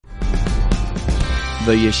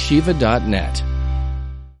theyeshiva.net.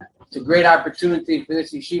 It's a great opportunity for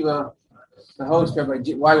this yeshiva to host Rabbi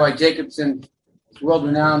Y.Y. Jacobson,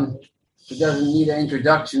 world-renowned. He doesn't need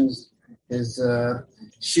introductions. His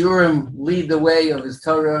shiurim lead the way of his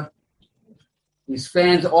Torah. He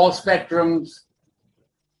spans all spectrums.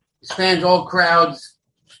 He spans all crowds.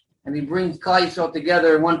 And he brings Klal Yisrael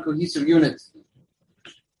together in one cohesive unit.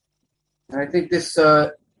 And I think this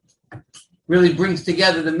really brings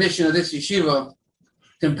together the mission of this yeshiva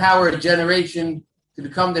to empower a generation to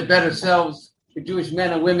become their better selves, the Jewish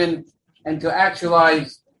men and women, and to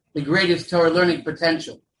actualize the greatest Torah learning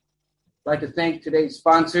potential. I'd like to thank today's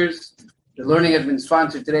sponsors. The learning has been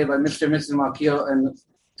sponsored today by Mr. and Mrs. Malkiel and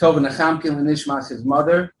Tova Nechamkin and Nishmas, his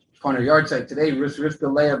mother, on her yard site today,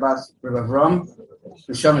 Rivka Leah Bas Rav Avram,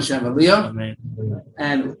 Neshama Shem Aliyah.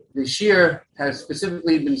 And the shir has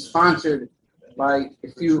specifically been sponsored by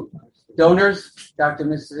a few donors, Dr.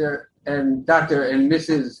 and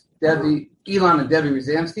Mrs. Elon and Debbie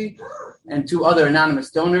Rozansky, and two other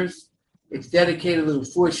anonymous donors. It's dedicated to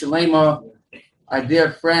Refuah Shalema, our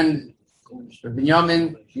dear friend,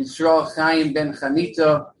 Binyamin Yisrael Chaim Ben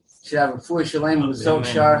Chanita, should have a Refuah Shalema with Sok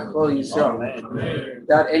Shar Chol Yisrael.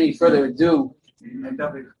 Without any further ado,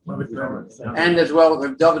 and as well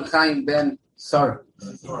with David Chaim Ben Sarah.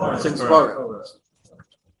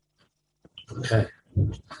 Okay.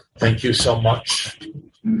 Thank you so much.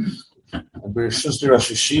 Bereshus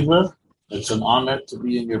Rosh Yeshiva, it's an honor to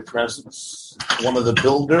be in your presence. One of the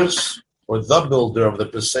builders, or the builder of the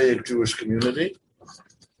Passaic Jewish community.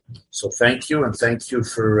 So thank you, and thank you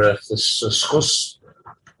for this schus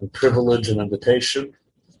and privilege and invitation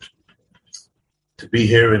to be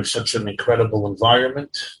here in such an incredible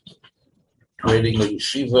environment, creating a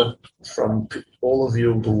yeshiva from all of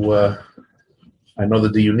you who, I know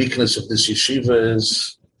that the uniqueness of this yeshiva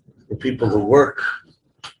is the people who work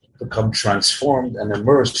become transformed and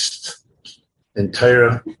immersed in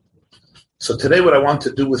Torah. So today what I want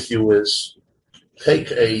to do with you is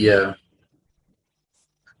take a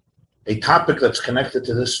topic that's connected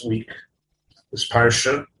to this week, this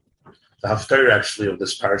parsha, the haftarah actually of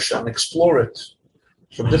this parsha, and explore it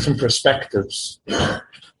from different perspectives,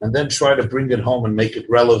 and then try to bring it home and make it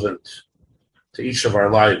relevant to each of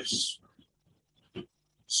our lives.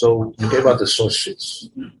 So you gave out the source sheets.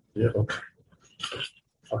 Yeah, okay.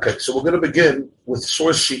 Okay, so we're going to begin with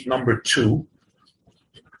source sheet number 2,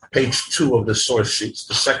 page 2 of the source sheets.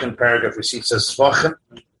 The second paragraph we see it says Zvachen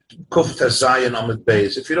Kuf Tezayin Amid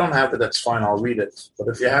Beis. If you don't have it, that's fine. I'll read it. But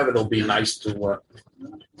if you have it, it'll be nice to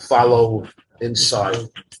follow inside.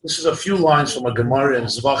 This is a few lines from a Gemara in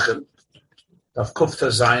Zvachen of Kuf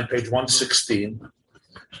Tezayin, page 116.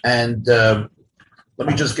 And let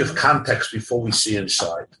me just give context before we see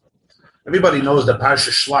inside. Everybody knows that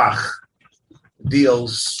Parsha Shlach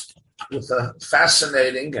deals with a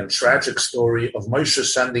fascinating and tragic story of Moshe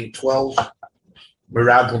sending 12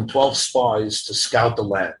 Meraglim, 12 spies to scout the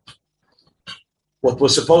land. What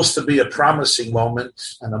was supposed to be a promising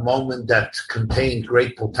moment and a moment that contained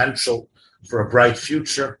great potential for a bright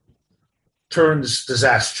future turns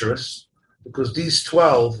disastrous because these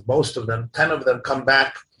 12, most of them, 10 of them come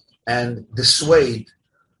back and dissuade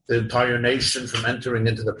the entire nation from entering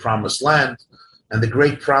into the promised land, and the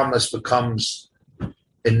great promise becomes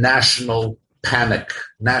a national panic,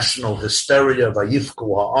 national hysteria.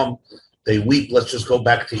 Vayifku ha'am, they weep. Let's just go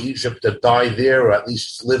back to Egypt to die there, or at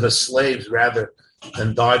least live as slaves rather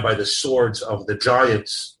than die by the swords of the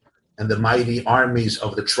giants and the mighty armies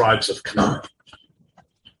of the tribes of Canaan.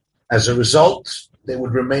 As a result, they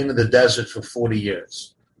would remain in the desert for 40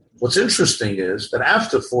 years. What's interesting is that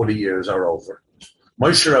after 40 years are over,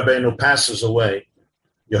 Moshe Rabbeinu passes away.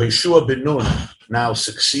 Yehoshua ben Nun now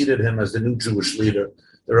succeeded him as the new Jewish leader.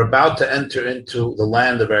 They're about to enter into the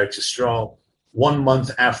land of Eretz Yisrael 1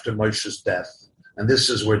 month after Moshe's death. And this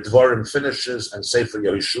is where Dvarim finishes and Sefer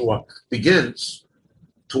Yehoshua begins.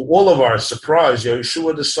 To all of our surprise,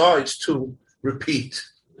 Yehoshua decides to repeat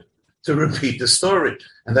the story.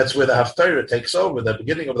 And that's where the Haftarah takes over. The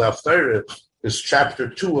beginning of the Haftarah is chapter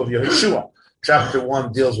 2 of Yehoshua. Chapter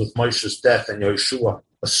 1 deals with Moshe's death and Yehoshua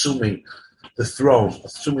assuming the throne,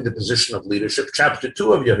 assuming the position of leadership. Chapter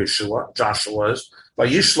 2 of Yehoshua, Joshua, is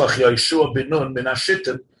Vayishlach Yehoshua ben Nun min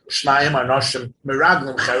Ashittim Shnayim Anoshim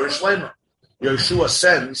Meraglim Cherish Lema. Yehoshua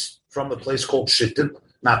sends from the place called Shittim,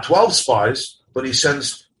 not 12 spies, but he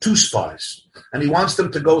sends 2 spies. And he wants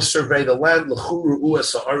them to go survey the land.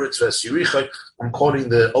 I'm quoting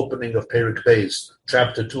the opening of Perik Beis,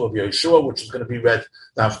 chapter 2 of Yehoshua, which is going to be read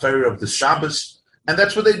the Haftarah of the Shabbos. And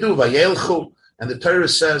that's what they do. Vayelchu. And the Torah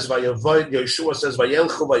says, Yehoshua says,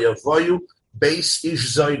 Vayelchu vayavoyu beis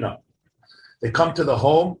ish zayna. They come to the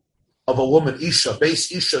home of a woman, Isha,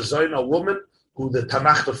 base Isha, Zaina, a woman who the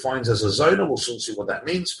Tanakh defines as a Zaina. We'll soon see what that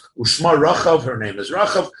means. Ushma Rachav, her name is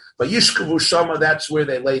Rachav. But Yishkavu Shama, that's where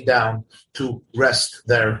they lay down to rest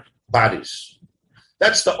their bodies.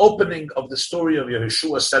 That's the opening of the story of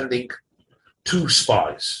Yehoshua sending 2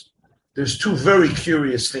 spies. There's 2 very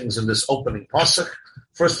curious things in this opening pasuk.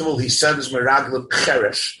 First of all, he sends Meraglim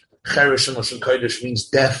Cheresh. Cheresh in Lashon Kodesh means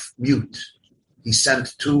deaf, mute. He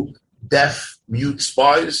sent 2 deaf, mute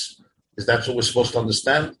spies. Is that what we're supposed to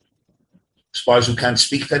understand? Spies who can't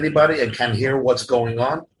speak to anybody and can't hear what's going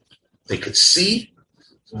on. They could see.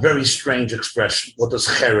 It's a very strange expression. What does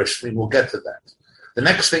Cheresh mean? We'll get to that. The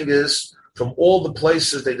next thing is, from all the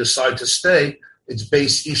places they decide to stay, it's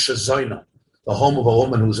Beis Isha Zaina, the home of a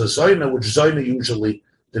woman who's a Zaina, which Zaina usually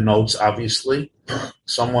denotes, obviously,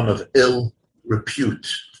 someone of ill repute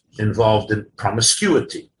involved in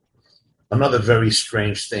promiscuity. Another very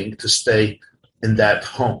strange thing to stay in that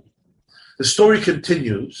home. The story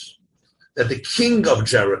continues that the king of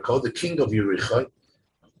Jericho, the king of Yericho,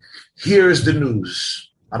 hears the news.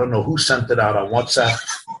 I don't know who sent it out on WhatsApp.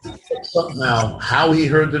 Somehow, how he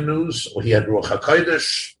heard the news, or he had Ruach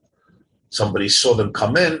HaKodesh. Somebody saw them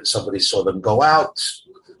come in. Somebody saw them go out.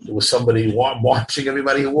 There was somebody watching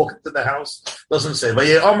everybody who walked into the house. Doesn't say. You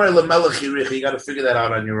got to figure that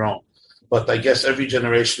out on your own. But I guess every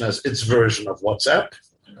generation has its version of WhatsApp.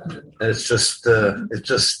 It's just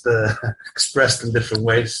expressed in different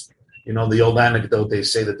ways. You know, the old anecdote, they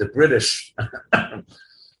say that the British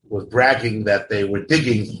was bragging that they were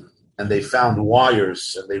digging and they found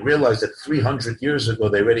wires, and they realized that 300 years ago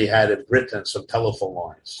they already had in Britain some telephone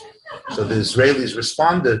lines. So the Israelis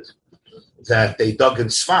responded that they dug in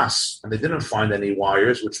Sfas and they didn't find any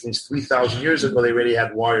wires, which means 3,000 years ago they already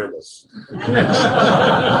had wireless.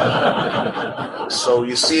 So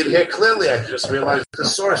you see it here clearly. I just realized the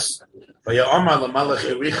source.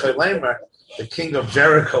 The king of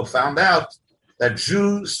Jericho found out that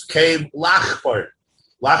Jews came lachbar.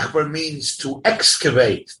 Lachbar means to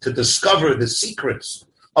excavate, to discover the secrets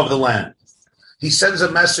of the land. He sends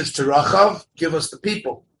a message to Rachav, give us the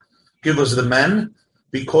people, give us the men,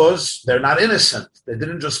 because they're not innocent. They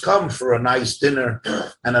didn't just come for a nice dinner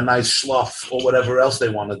and a nice shlof or whatever else they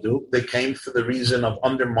want to do. They came for the reason of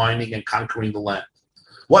undermining and conquering the land.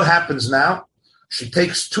 What happens now? She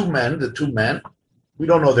takes 2 men, the 2 men. We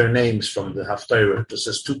don't know their names from the Haftarah. It just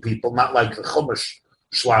says 2 people, not like the Chumash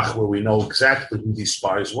Shlach, where we know exactly who these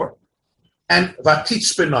spies were. And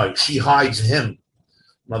Vatitz Benoi, she hides him.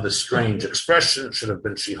 Another strange expression. Should have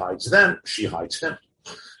been she hides them, she hides him.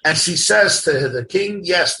 And she says to the king,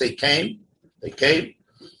 yes, they came. They came.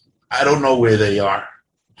 I don't know where they are.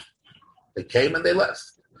 They came and they left.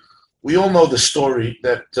 We all know the story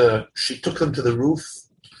that she took them to the roof.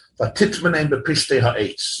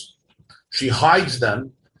 She hides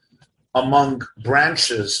them among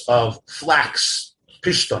branches of flax,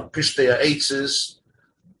 pishton. Pishtei ha'etz is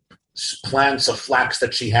plants of flax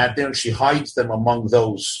that she had there, and she hides them among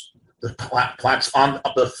those, the flax on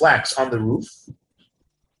the roof.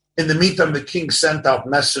 In the meantime, the king sent out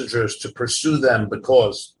messengers to pursue them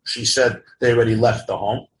because she said they already left the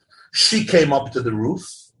home. She came up to the roof.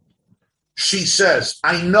 She says,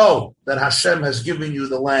 I know that Hashem has given you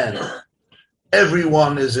the land.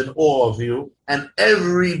 Everyone is in awe of you, and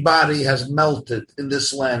everybody has melted in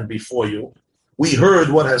this land before you. We heard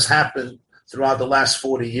what has happened throughout the last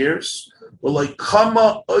 40 years. We're like,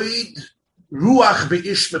 Kama oid ruach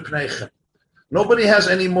beish mepneichem. Nobody has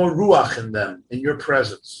any more ruach in them, in your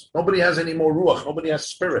presence. Nobody has any more ruach. Nobody has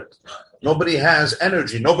spirit. Nobody has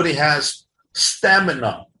energy. Nobody has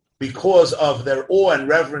stamina because of their awe and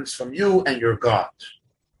reverence from you and your God.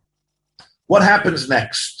 What happens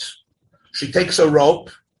next? She takes a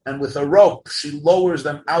rope, and with a rope, she lowers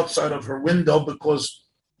them outside of her window because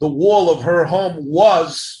the wall of her home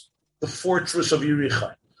was the fortress of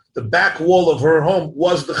Yericho. The back wall of her home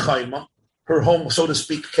was the Chayma. Her home, so to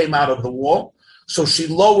speak, came out of the wall. So she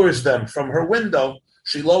lowers them from her window.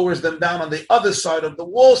 She lowers them down on the other side of the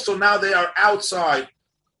wall. So now they are outside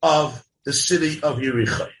of the city of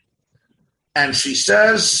Yericho. And she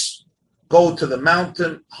says, go to the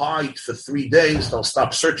mountain, hide for 3 days. They'll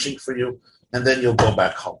stop searching for you, and then you'll go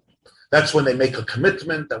back home. That's when they make a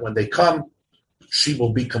commitment that when they come, she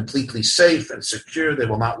will be completely safe and secure. They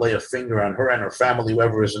will not lay a finger on her and her family,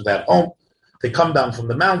 whoever is in that home. They come down from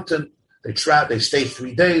the mountain. They stay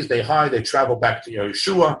 3 days, they hide, they travel back to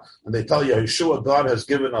Yehoshua, and they tell Yehoshua, God has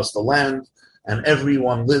given us the land, and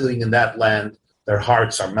everyone living in that land, their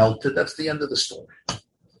hearts are melted. That's the end of the story.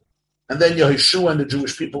 And then Yehoshua and the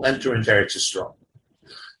Jewish people enter into Eretz Yisrael.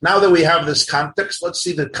 Now that we have this context, let's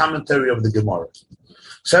see the commentary of the Gemara.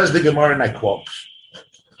 Says the Gemara, and I quote,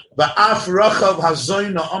 Va'af Rachav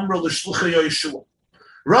hazoyna amra l'shluchei Yeshua.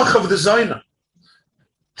 Rachav the Zoyna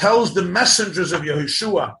tells the messengers of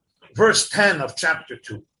Yehoshua, verse 10 of chapter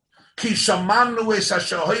 2, Ki shamanu es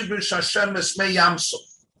hashahoivish Hashem esmei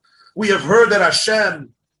Yamsuf. We have heard that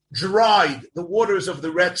Hashem dried the waters of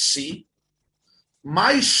the Red Sea.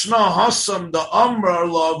 Maishna hasam the amra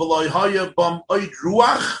la v'loi haya bam oid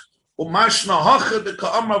ruach, u'mashna hacha de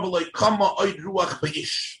ka'amra v'loi kama oid ruach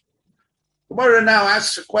b'ish. Gemara now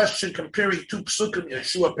asks a question comparing two psukim,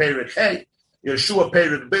 Yeshua Perek Hey, Yeshua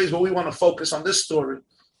Perek Beis, but we want to focus on this story.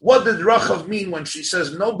 What did Rachav mean when she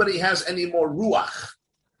says nobody has any more ruach?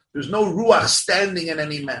 There's no ruach standing in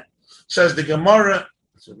any man. Says the Gemara,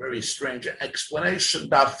 it's a very strange explanation.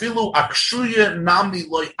 Dafilu akshuya nami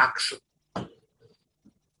loy akshu.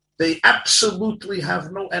 They absolutely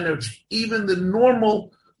have no energy. Even the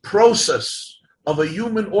normal process of a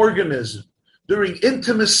human organism during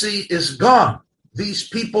intimacy is gone. These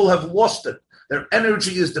people have lost it. Their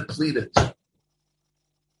energy is depleted.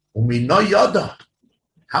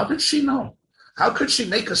 How did she know? How could she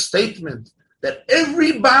make a statement that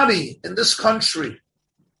everybody in this country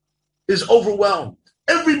is overwhelmed?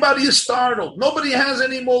 Everybody is startled. Nobody has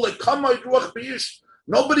any more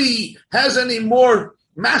nobody has any more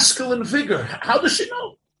masculine vigor. How does she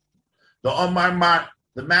know?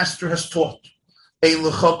 The master has taught.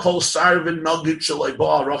 Wow.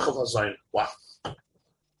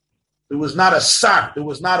 There was not a sar, there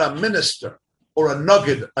was not a minister or a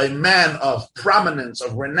nugget, a man of prominence,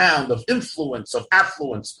 of renown, of influence, of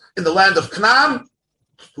affluence in the land of Canaan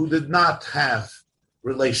who did not have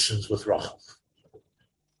relations with Rachav.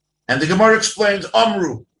 And the Gemara explains,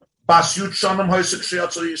 Amru, Bas Yud Shanam Hoysek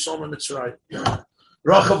Shiatzo Yisrael Mitzrayim.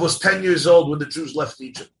 Rachav was 10 years old when the Jews left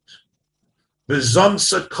Egypt.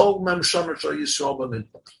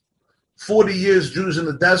 40 years Jews in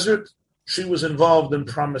the desert, she was involved in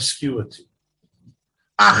promiscuity.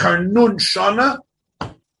 Achar Nun Shana,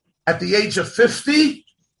 at the age of 50,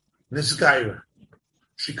 Nizgaira,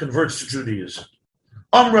 she converts to Judaism.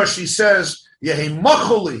 Amra, she says, Yehi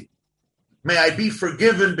Macholi, may I be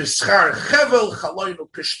forgiven b'schar chevel chaloinu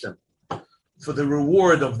pishtim, for the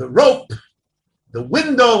reward of the rope, the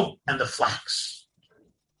window, and the flax.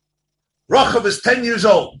 Rachav is 10 years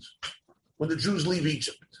old when the Jews leave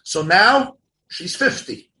Egypt. So now she's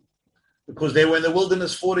 50 because they were in the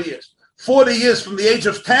wilderness 40 years. 40 years from the age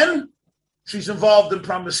of 10, she's involved in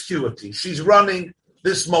promiscuity. She's running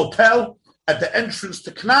this motel at the entrance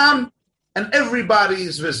to Canaan, and everybody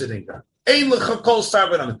is visiting her.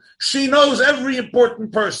 She knows every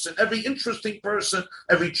important person, every interesting person,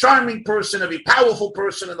 every charming person, every powerful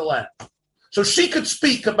person in the land. So she could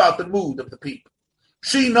speak about the mood of the people.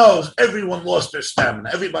 She knows everyone lost their stamina.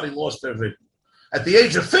 Everybody lost their vigor. At the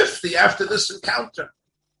age of 50, after this encounter,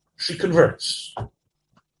 she converts.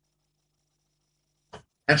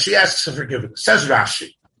 And she asks for forgiveness. Says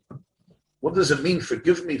Rashi, what does it mean,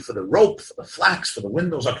 forgive me for the rope, for the flax, for the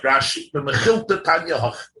windows? Rashi,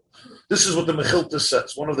 this is what the Mechilta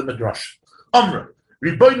says, one of the Midrash. Amr,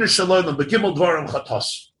 Ribono Shel Olam begimel dvarim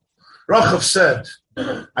chatas. Rachav said,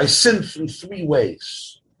 I sinned through 3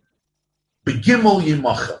 ways. Begimel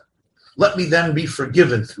yimacha. Let me then be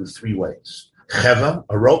forgiven through 3 ways. Cheva,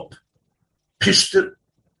 a rope. Pishtit,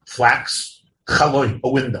 flax. Chaloin, a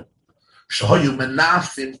window. Shahoyu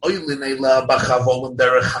menafim oilin eila b'chavolim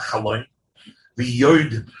derech hachaloin.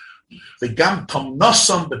 V'yod, v'gam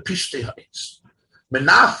tomnosam b'pishtei ha'etz.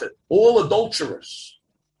 Menafim, all adulterers,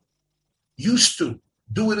 used to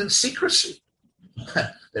do it in secrecy.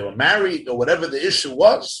 They were married or whatever the issue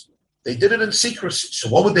was. They did it in secrecy. So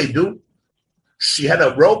what would they do? She had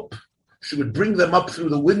a rope. She would bring them up through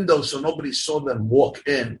the window so nobody saw them walk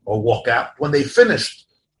in or walk out. When they finished,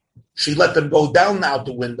 she let them go down out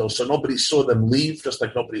the window so nobody saw them leave, just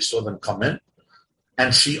like nobody saw them come in.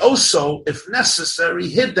 And she also, if necessary,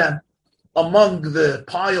 hid them among the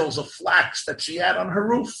piles of flax that she had on her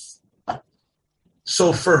roof.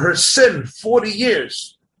 So for her sin, 40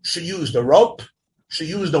 years, she used a rope, she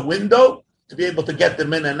used a window to be able to get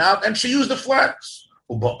them in and out, and she used the flax.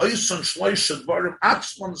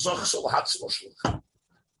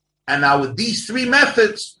 And now with these 3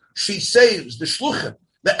 methods, she saves the shluchim,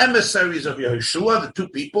 the emissaries of Yehoshua, the 2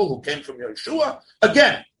 people who came from Yehoshua,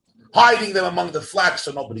 again, hiding them among the flax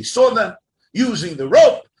so nobody saw them, using the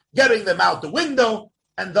rope, getting them out the window,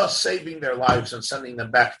 and thus saving their lives and sending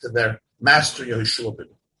them back to their master Yehoshua.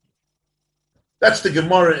 That's the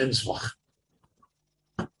Gemara in Zvach.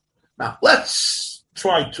 Now, let's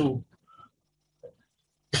try to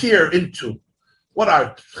peer into what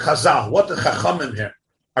our Chazal, what the Chachamim here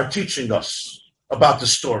are teaching us about the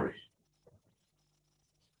story.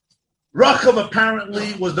 Rachav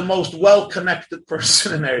apparently was the most well-connected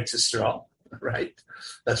person in Eretz Yisrael, right?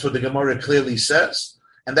 That's what the Gemara clearly says.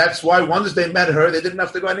 And that's why once they met her, they didn't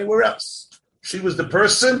have to go anywhere else. She was the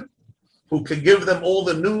person who could give them all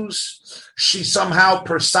the news. She somehow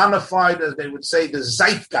personified, as they would say, the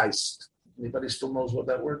zeitgeist. Anybody still knows what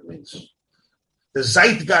that word means? The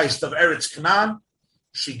zeitgeist of Eretz Canaan.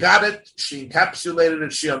 She got it, she encapsulated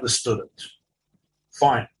it, she understood it.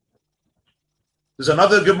 Fine. There's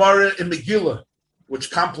another Gemara in Megillah,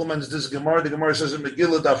 which complements this Gemara. The Gemara says in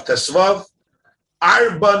Megillah, Daf Tesvav,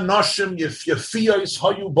 Arba noshim yefiyos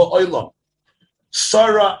hayu ba'olam,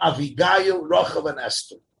 Sarah, Avigail, Rachav, and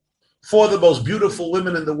Esther. Four of the most beautiful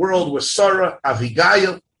women in the world were Sarah,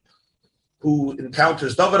 Avigail, who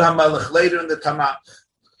encounters David HaMelech later in the Tanakh,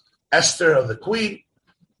 Esther of the Queen,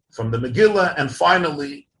 from the Megillah, and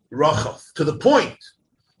finally Rachav. To the point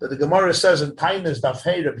that the Gemara says in Tainis Daf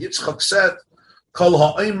Hey, Rabbi Yitzchak said, Kol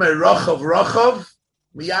ha'omer Rachav Rachav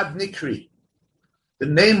miyad nikri. The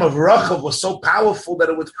name of Rachav was so powerful that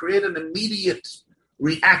it would create an immediate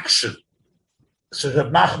reaction. So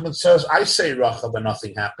Rabbi Nachman says, I say Rachav and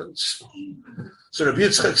nothing happens. So Rabbi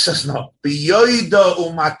Yitzchak says, no. Biyoida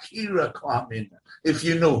umakira klamin. If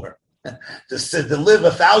you knew her. To live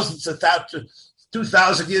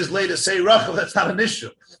 2,000 years later, say Rachav, that's not an issue.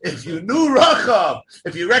 If you knew Rachav,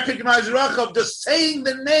 if you recognize Rachav, just saying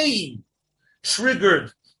the name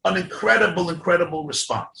triggered an incredible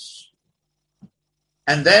response.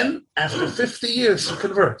 And then, after 50 years, she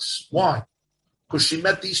converts. Why? Because she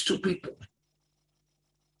met these two people.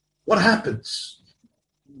 What happens?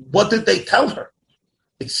 What did they tell her?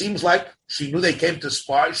 It seems like she knew they came to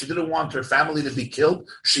spy. She didn't want her family to be killed.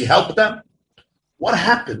 She helped them. What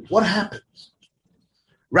happened? What happened?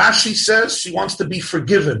 Rashi says she wants to be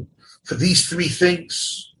forgiven for these three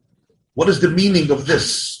things. What is the meaning of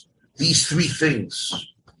this? These three things.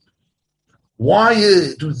 Why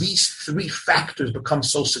do these three factors become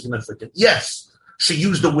so significant? Yes, she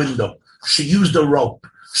used a window. She used a rope.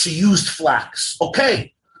 She used flax.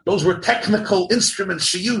 Okay, those were technical instruments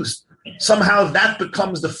she used. Somehow that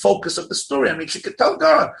becomes the focus of the story. I mean, she could tell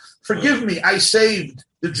God, forgive me, I saved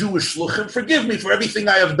the Jewish shluchim. Forgive me for everything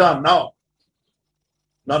I have done. No.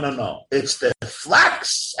 It's the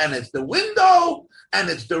flax, and it's the window, and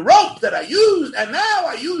it's the rope that I used, and now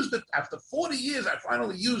I used it. After 40 years, I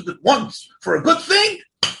finally used it once for a good thing.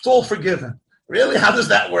 It's all forgiven. Really? How does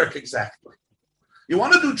that work exactly? You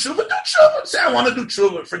want to do tshuva? Do tshuva. Say, I want to do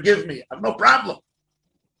tshuva. Forgive me. I have no problem.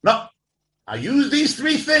 No. I use these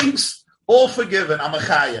three things, all forgiven. I'm a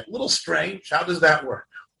chaya. A little strange. How does that work?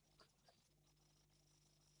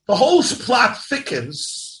 The whole plot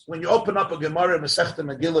thickens when you open up a Gemara, Masechta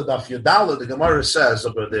Megillah, Daf Yudala. The Gemara says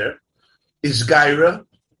over there, is Gaira,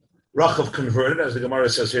 Rachav converted, as the Gemara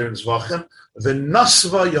says here in Zvachim,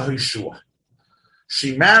 V'nasva Yehoshua.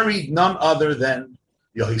 She married none other than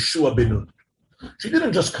Yehoshua ben Nun. She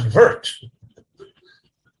didn't just convert.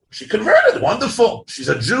 She converted. Wonderful. She's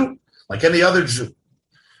a Jew, like any other Jew.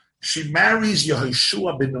 She marries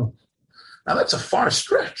Yehoshua ben Nun. Now that's a far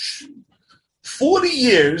stretch. 40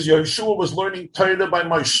 years, Yehoshua was learning Torah by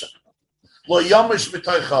Moshe. Lo yamish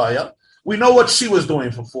b'toichaya. We know what she was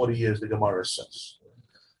doing for 40 years, the Gemara says.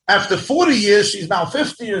 After 40 years, she's now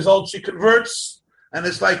 50 years old, she converts, and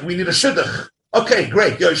it's like, we need a shidduch. Okay,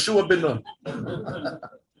 great, Yehoshua ben Nun.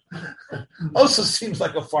 Also seems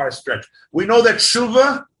like a far stretch. We know that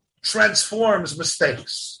Shuvah transforms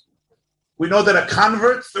mistakes. We know that a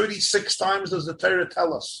convert, 36 times does the Torah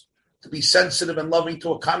tell us, to be sensitive and loving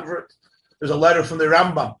to a convert. There's a letter from the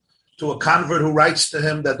Rambam to a convert who writes to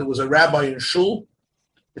him that there was a rabbi in Shul.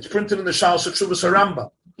 It's printed in the Shalos HaTshuvos Rambam,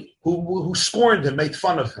 who scorned him, made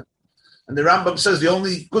fun of him. And the Rambam says the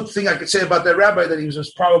only good thing I could say about that rabbi that he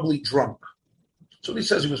was probably drunk. So he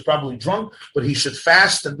says he was probably drunk, but he should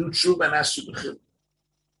fast and do tshuva and ask Yudchim.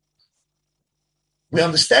 We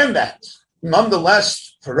understand that.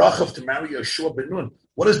 Nonetheless, for Rachav to marry Yehoshua ben Nun,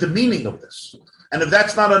 what is the meaning of this? And if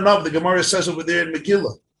that's not enough, the Gemara says over there in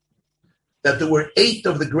Megillah, that there were 8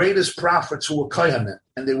 of the greatest prophets who were Kohanim,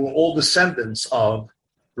 and they were all descendants of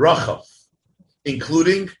Rachav,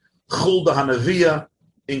 including Chulda Hanaviah,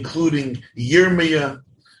 including Yirmiyah,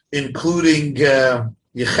 including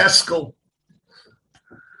Yecheskel.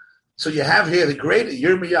 So you have here the great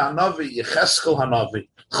Yirmiyah Hanavi, Yecheskel Hanavi,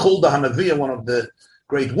 Chulda Hanaviah, one of the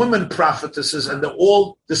great women prophetesses, and they're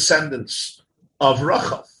all descendants of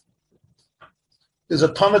Rachav. There's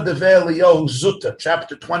a ton of Devei Eliyahu Zuta,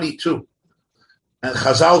 chapter 22. And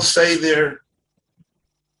Chazal say there,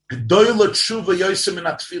 G'doyla tshuva yosem in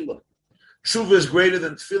atfila. Tshuva is greater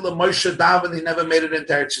than tefillah. Moshe Daven, he never made it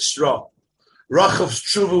into Eretz Yisrael. Rachav's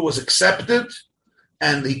tshuva was accepted,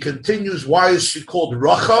 And he continues, why is she called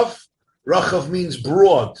Rachav? Rachav means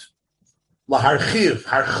broad. Laharchiv,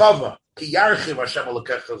 harchava, ki yarchiv Hashem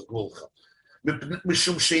Elokecha gvulcha.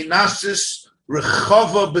 Mishum sheinasis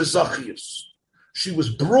rechava bezachius. She was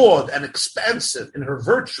broad and expansive in her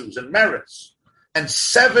virtues and merits. And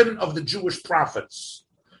 7 of the Jewish prophets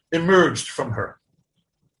emerged from her.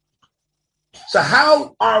 So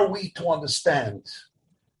how are we to understand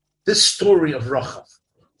this story of Rachav?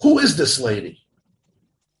 Who is this lady?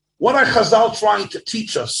 What are Chazal trying to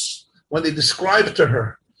teach us when they describe to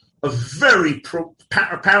her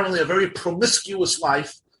apparently a very promiscuous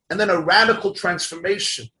life and then a radical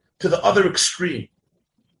transformation to the other extreme?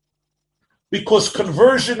 Because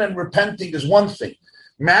conversion and repenting is one thing.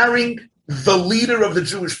 Marrying the leader of the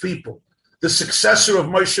Jewish people, the successor of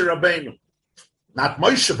Moshe Rabbeinu, not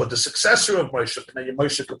Moshe, but the successor of Moshe, Pnei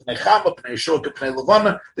Moshe, Pnei Chama, Pnei Shua, Pnei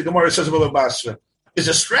Levana, the Gemara says about Basra, is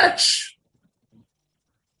a stretch.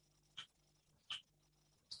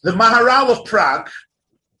 The Maharal of Prague,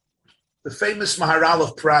 the famous Maharal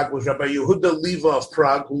of Prague was Rabbi Yehuda Leva of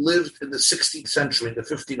Prague, who lived in the 16th century, in the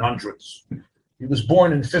 1500s. He was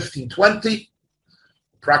born in 1520,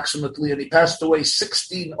 approximately, and he passed away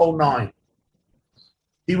 1609.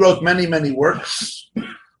 He wrote many, many works.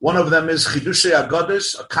 One of them is Chidushei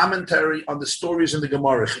Agados, a commentary on the stories in the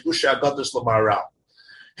Gemara, Chidushei Agados LaMaharal.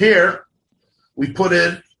 Here, we put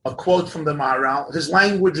in a quote from the Maharal. His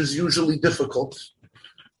language is usually difficult,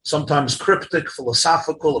 sometimes cryptic,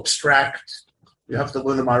 philosophical, abstract. You have to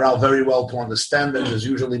learn the Maharal very well to understand it. There's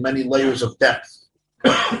usually many layers of depth.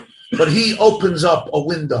 But he opens up a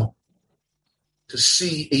window to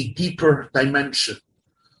see a deeper dimension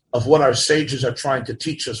of what our sages are trying to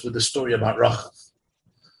teach us with the story about Rachav.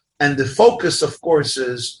 And the focus, of course,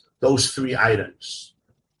 is those 3 items: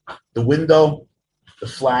 the window, the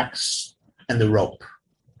flax, and the rope.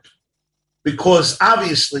 Because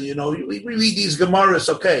obviously, we read these Gemaras,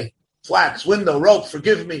 okay, flax, window, rope,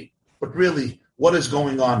 forgive me. But really, what is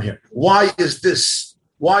going on here? Why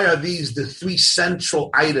are these the 3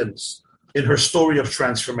 central items in her story of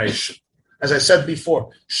transformation? As I said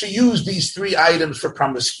before, she used these 3 items for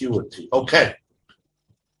promiscuity. Okay.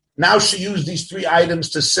 Now she used these 3 items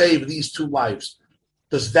to save these 2 lives.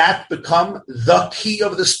 Does that become the key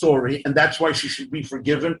of the story, and that's why she should be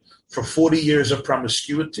forgiven for 40 years of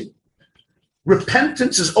promiscuity?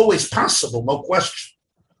 Repentance is always possible, no question.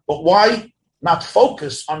 But why not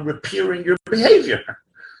focus on repairing your behavior?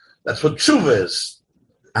 That's what tshuva is.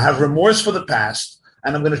 I have remorse for the past,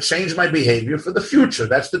 and I'm going to change my behavior for the future.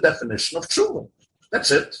 That's the definition of tshuva.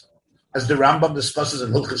 That's it. As the Rambam discusses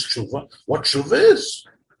in Hilchos Tshuva, what tshuva is.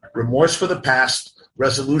 Remorse for the past,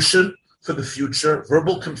 resolution for the future,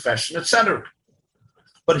 verbal confession, etc.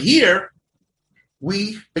 But here,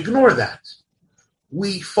 we ignore that.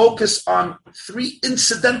 We focus on 3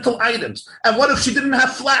 incidental items. And what if she didn't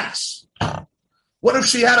have flax? What if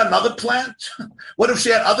she had another plant? What if she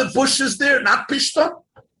had other bushes there, not pishta?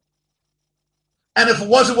 And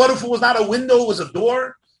what if it was not a window, it was a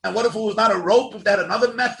door? And what if it was not a rope, if they had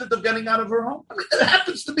another method of getting out of her home? I mean, it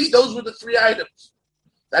happens to be those were the 3 items.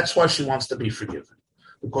 That's why she wants to be forgiven,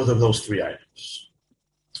 because of those 3 items.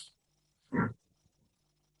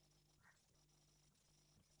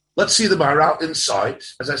 Let's see the Maharal inside.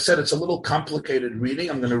 As I said, it's a little complicated reading.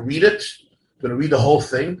 I'm going to read it. I'm going to read the whole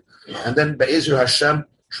thing. And then Be'ezer Hashem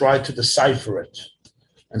try to decipher it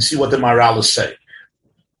and see what the Maharal is saying.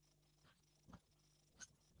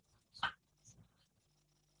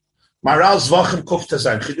 Maharal Zvachim Kuf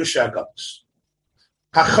Tazayin, Chidushei Agados.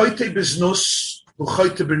 Hachoyte biznus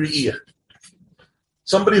uchoyte b'ri'iyah.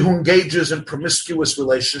 Somebody who engages in promiscuous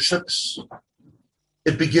relationships,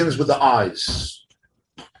 it begins with the eyes.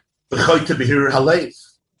 V'choyte b'hirur halev.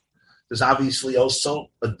 There's obviously also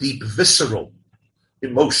a deep visceral,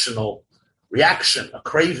 emotional reaction, a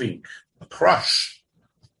craving, a crush,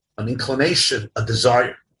 an inclination, a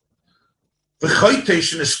desire. V'choyte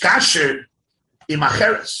is kasher im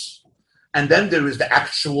acheres. And then there is the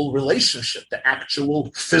actual relationship, the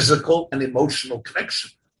actual physical and emotional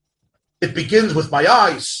connection. It begins with my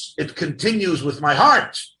eyes, it continues with my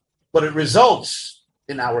heart, but it results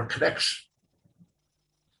in our connection.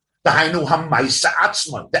 The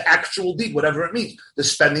actual deed, whatever it means, the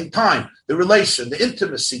spending time, the relation, the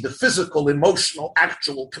intimacy, the physical, emotional,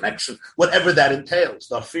 actual connection, whatever that entails,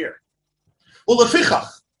 the fear.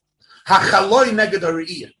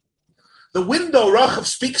 The window Rachav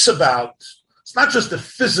speaks about, it's not just a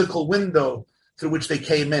physical window through which they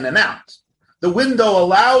came in and out. The window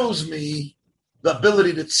allows me the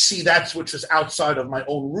ability to see that which is outside of my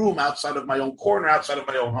own room, outside of my own corner, outside of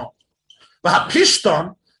my own home.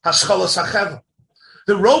 The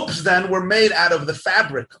The ropes then were made out of the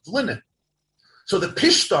fabric of linen. So the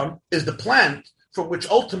pishton is the plant from which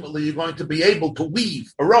ultimately you're going to be able to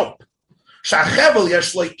weave a rope.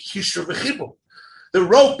 The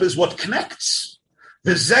rope is what connects.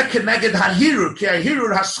 So the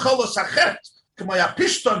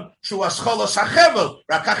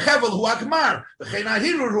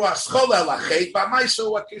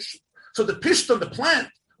pishton, the plant,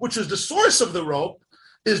 which is the source of the rope,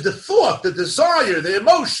 is the thought, the desire, the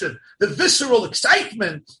emotion, the visceral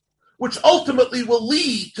excitement, which ultimately will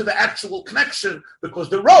lead to the actual connection, because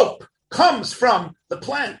the rope comes from the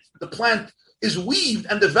plant. The plant is weaved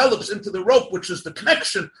and develops into the rope, which is the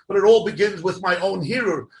connection, but it all begins with my own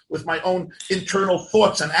hirur, with my own internal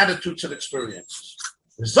thoughts and attitudes and experiences.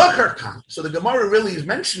 So the Gemara really is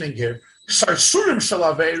mentioning here the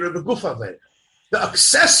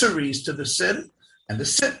accessories to the sin and the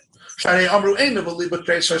sin.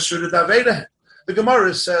 The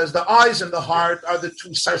Gemara says the eyes and the heart are the two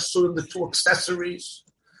sarsurim, the two accessories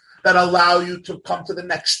that allow you to come to the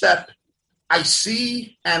next step. I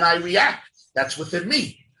see and I react. That's within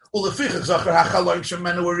me. The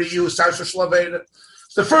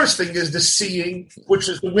first thing is the seeing, which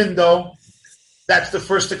is the window. That's the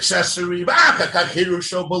first accessory.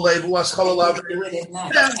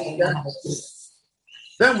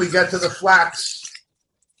 Then we get to the flax.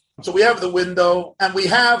 So we have the window and we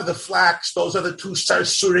have the flax. Those are the two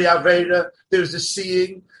sarsuri aveda. There's the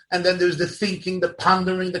seeing, and then there's the thinking, the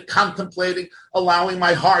pondering, the contemplating, allowing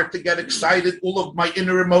my heart to get excited, all of my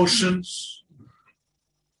inner emotions.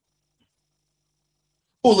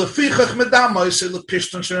 So we have the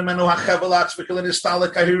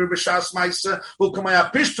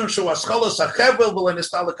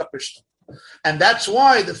and that's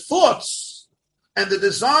why the thoughts and the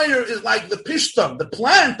desire is like the pishton, the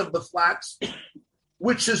plant of the flax,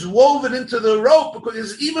 which is woven into the rope,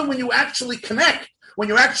 because even when you actually connect, when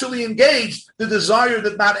you're actually engaged, the desire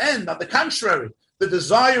did not end. On the contrary, the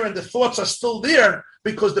desire and the thoughts are still there,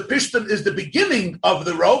 because the pishton is the beginning of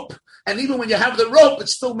the rope. And even when you have the rope,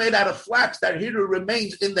 it's still made out of flax. That hiru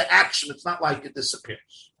remains in the action. It's not like it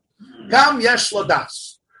disappears. Gam yesh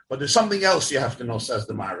lodas. But there's something else you have to know, says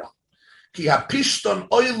the Maharal. Ki hapishton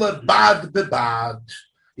oile bad bebad.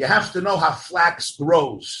 You have to know how flax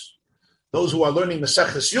grows. Those who are learning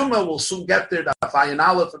Maseches Yuma will soon get there. The Ayin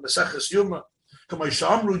Aleph and Maseches Yuma. K'may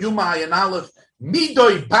she'amru Yuma Ayin Aleph.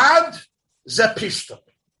 Midoi bad ze pishton.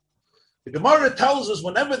 The Gemara tells us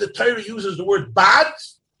whenever the Torah uses the word bad,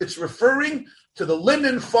 it's referring to the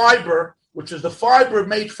linen fiber, which is the fiber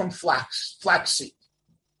made from flax seed,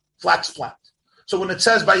 flax plant. So when it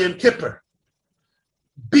says by Yom Kippur,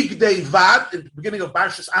 Big Day Vad, in the beginning of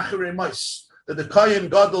Parshas Acharei Mos, that the Kohen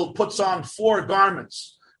Gadol puts on 4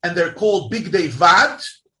 garments, and they're called Big Day Vad,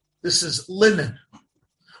 this is linen.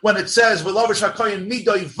 When it says, V'lovish HaKohen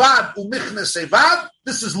Midoi Vad U'michnes Vad,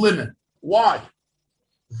 this is linen. Why?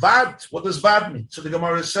 Vad, what does Vad mean? So the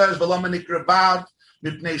Gemara says, V'lama Nikra Vad,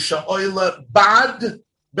 Mipnei Sha'oila Bad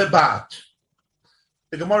Bebad.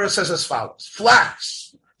 The Gemara says as follows.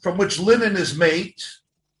 Flax, from which linen is made,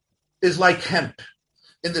 is like hemp,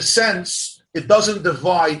 in the sense it doesn't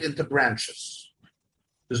divide into branches.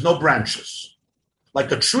 There's no branches.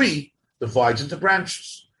 Like a tree divides into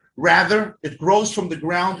branches. Rather, it grows from the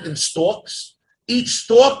ground in stalks. Each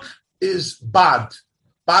stalk is bad.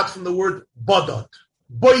 Bad from the word bodad.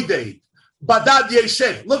 Boideid. Badad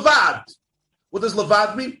yeshev. Levad. What does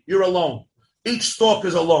levad mean? You're alone. Each stalk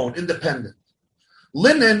is alone, independent.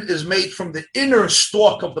 Linen is made from the inner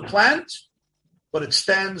stalk of the plant, but it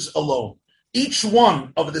stands alone. Each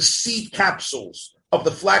one of the seed capsules of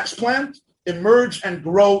the flax plant emerge and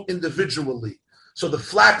grow individually. So the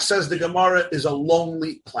flax, says the Gemara, is a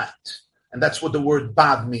lonely plant. And that's what the word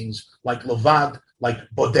bad means, like levad, like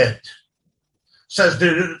boded. Says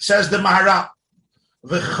the Maharal,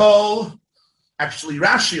 v'chol. Actually,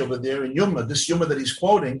 Rashi over there in Yuma, this Yuma that he's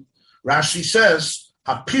quoting, Rashi says,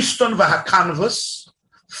 hapishton v'hakanvas,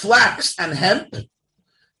 flax and hemp,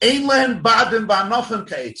 ein lehen badim v'anofim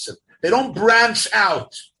ka'etzim. They don't branch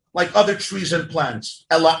out like other trees and plants.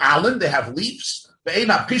 Ella allen, they have leaves. Ve'ein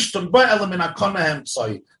hapishton ba'ela min hakonahem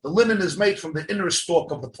tzai. The linen is made from the inner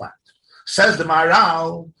stalk of the plant. Says the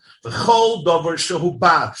Maharal, v'chol dover shehu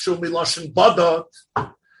bad, shehu miloshen badot,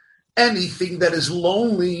 anything that is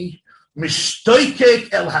lonely,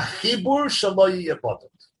 Mishtoikek el hachibur shaloy yebodet,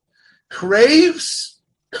 craves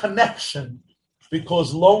connection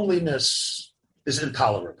because loneliness is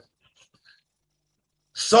intolerable.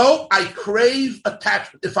 So I crave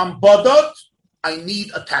attachment. If I'm bodot, I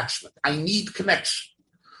need attachment. I need connection.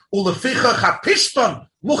 Uleficha chapishton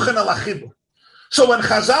muchen el hachibur. So when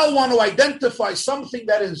Chazal want to identify something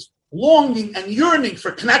that is longing and yearning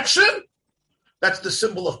for connection, that's the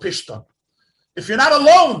symbol of Pishtan. If you're not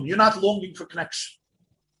alone, you're not longing for connection.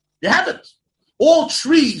 You have it. All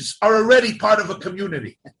trees are already part of a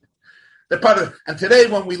community. They're part of, and today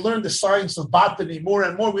when we learn the science of botany more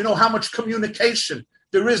and more, we know how much communication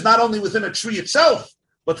there is not only within a tree itself,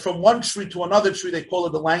 but from one tree to another tree. They call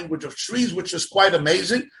it the language of trees, which is quite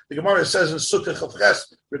amazing. The Gemara says in Sukkah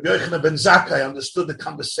Chavches, Rabbi Yochanan ben Zakkai understood the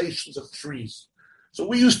conversations of trees. So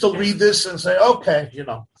we used to read this and say, okay,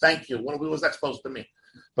 thank you. What was that supposed to mean?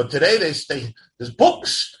 But today there's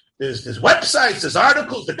books, there's websites, there's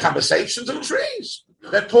articles, the conversations of trees.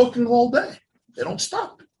 They're talking all day. They don't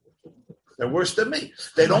stop. They're worse than me.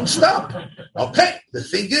 They don't stop. Okay, the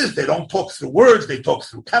thing is, they don't talk through words, they talk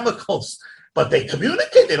through chemicals, but they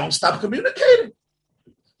communicate. They don't stop communicating.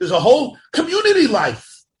 There's a whole community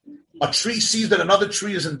life. A tree sees that another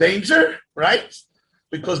tree is in danger, right?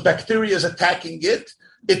 Because bacteria is attacking it.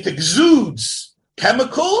 It exudes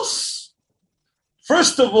chemicals,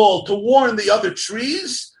 first of all, to warn the other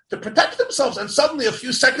trees to protect themselves. And suddenly, a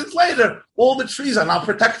few seconds later, all the trees are now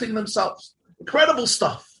protecting themselves. Incredible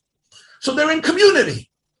stuff. So they're in community.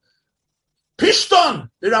 Pishton,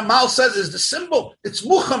 the Ramal says, is the symbol. It's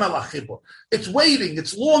muchan al achibur. It's waiting,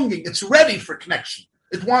 it's longing, it's ready for connection.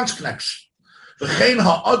 It wants connection. V'chein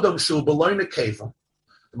ha'adam shu b'loyne keva,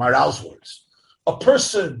 the Maral's words. A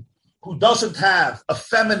person who doesn't have a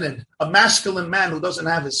masculine man who doesn't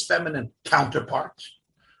have his feminine counterpart,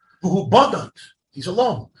 who badant, he's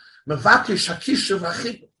alone. Mevakish hakisha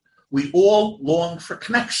v'achibur. We all long for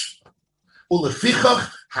connection.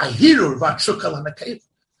 Ulefichach ha'hirur v'atshukal ha'nekeva.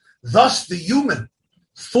 Thus, the human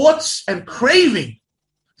thoughts and craving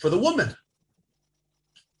for the woman,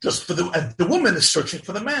 just for the woman is searching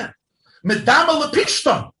for the man. Medama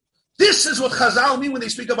lepishton. This is what Chazal mean when they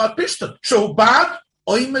speak about pishton. Shobad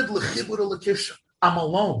oimed lechibur lekisha. I'm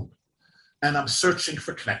alone, and I'm searching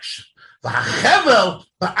for connection. V'hachevel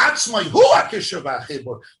ba'atzmai hu hakisha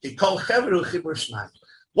v'achibur. He called chever uchibur shnai.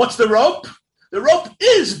 What's the rope? The rope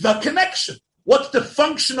is the connection. What's the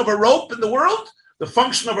function of a rope in the world? The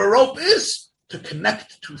function of a rope is to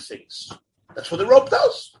connect two things. That's what the rope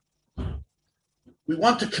does. We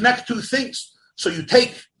want to connect two things. So you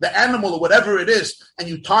take the animal or whatever it is, and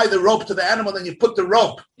you tie the rope to the animal, and you put the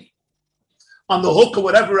rope on the hook or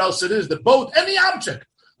whatever else it is, the boat, any object.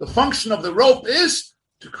 The function of the rope is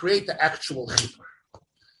to create the actual chibur.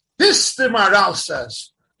 This, the Maharal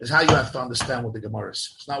says, is how you have to understand what the Gemara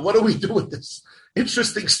says. Now, what do we do with this?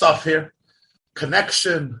 Interesting stuff here.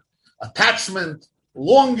 Connection, attachment,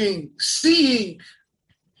 longing, seeing.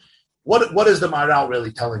 What is the Maharal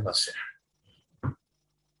really telling us here?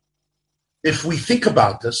 If we think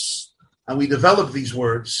about this and we develop these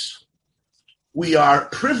words, we are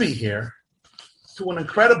privy here to an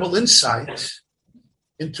incredible insight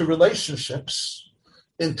into relationships,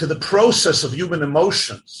 into the process of human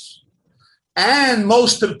emotions, and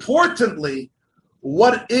most importantly,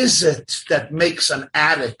 what is it that makes an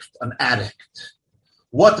addict an addict?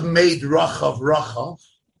 What made Rachav Rachav?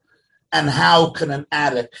 And how can an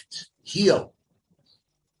addict heal?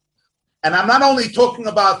 And I'm not only talking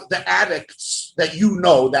about the addicts that you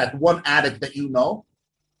know, that one addict that you know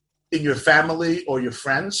in your family or your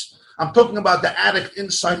friends. I'm talking about the addict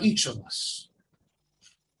inside each of us.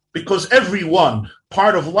 Because everyone,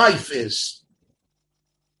 part of life is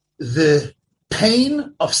the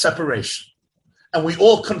pain of separation. And we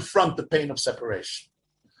all confront the pain of separation.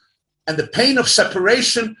 And the pain of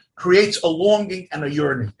separation creates a longing and a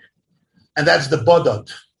yearning. And that's the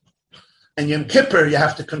bodod. And Yom Kippur, you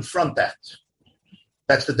have to confront that.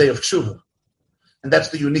 That's the day of Tshuva. And that's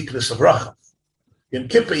the uniqueness of Rachav. Yom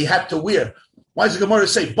Kippur, he had to wear. Why does the Gemara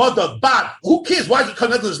say, bodod, bad? Who cares? Why is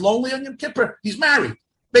Kohen Gadol lonely on Yom Kippur? He's married.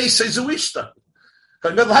 Beis Zeishta.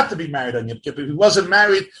 Kohen Gadol had to be married on Yom Kippur. If he wasn't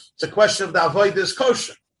married, it's a question of the avodas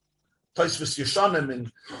kosher. Tosfos Yeshanim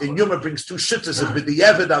in Yuma brings two shittas of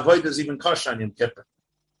b'diavad avodas even kosher on Yom Kippur.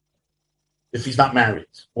 If he's not married.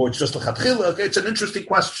 Or it's just a chatchila. Okay, it's an interesting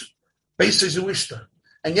question. Beis Zeishta.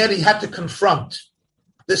 And yet he had to confront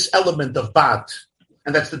this element of bad.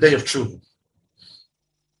 And that's the day of Tshuva.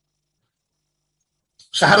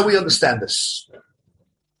 So how do we understand this?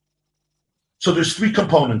 So there's three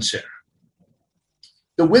components here.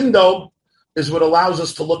 The window is what allows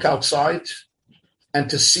us to look outside and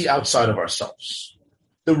to see outside of ourselves.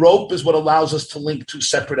 The rope is what allows us to link two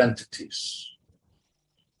separate entities.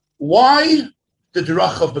 Why did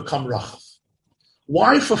Rachav become Rachav?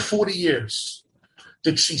 Why for 40 years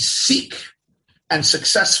did she seek and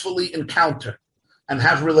successfully encounter and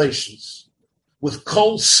have relations with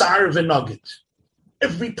Kol Sar V'Nagid,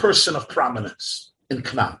 every person of prominence in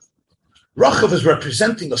Canaan. Rachav is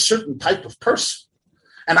representing a certain type of person.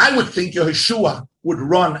 And I would think Yehoshua would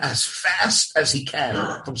run as fast as he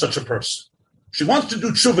can from such a person. She wants to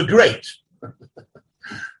do tshuva, great.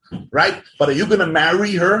 Right? But are you going to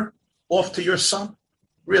marry her off to your son?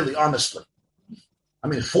 Really, honestly.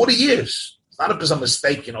 40 years. It's not a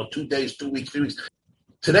mistake, 2 days, 2 weeks, 3 weeks.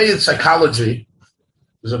 Today in psychology,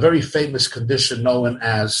 there's a very famous condition known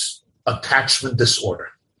as attachment disorder.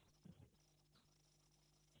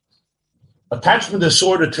 Attachment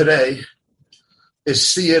disorder today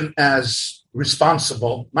is seen as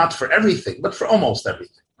responsible, not for everything, but for almost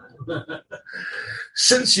everything.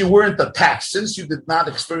 Since you weren't attached, since you did not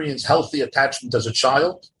experience healthy attachment as a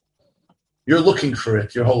child, you're looking for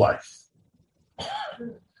it your whole life.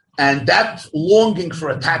 And that longing for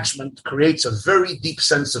attachment creates a very deep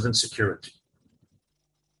sense of insecurity.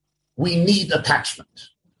 We need attachment.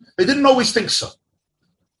 They didn't always think so.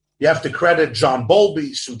 You have to credit John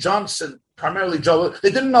Bowlby, Sue Johnson, primarily Joe.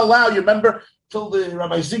 They didn't allow, you remember, till the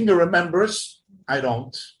Rabbi Zinger remembers, I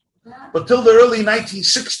don't, but till the early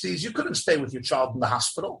 1960s, you couldn't stay with your child in the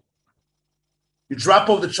hospital. You drop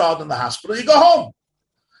off the child in the hospital, you go home.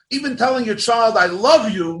 Even telling your child, I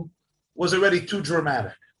love you, was already too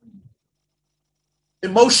dramatic.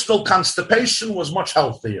 Emotional constipation was much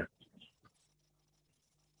healthier.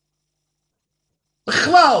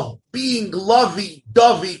 Being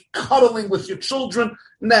lovey-dovey, cuddling with your children,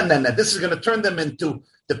 no. This is going to turn them into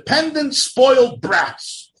dependent, spoiled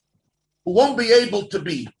brats who won't be able to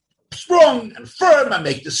be strong and firm and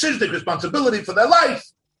make decisions, take responsibility for their life.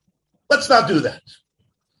 Let's not do that.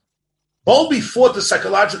 Bowlby fought the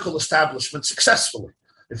psychological establishment successfully.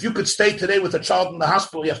 If you could stay today with a child in the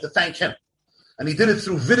hospital, you have to thank him. And he did it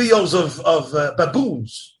through videos of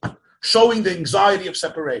baboons showing the anxiety of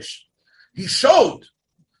separation. He showed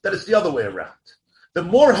that it's the other way around. The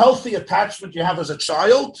more healthy attachment you have as a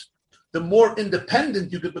child, the more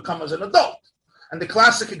independent you could become as an adult. And the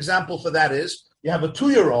classic example for that is you have a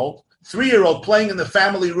 2-year-old, 3-year-old playing in the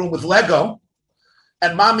family room with Lego,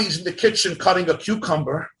 and mommy's in the kitchen cutting a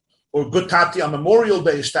cucumber, or good tati on Memorial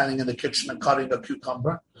Day is standing in the kitchen and cutting a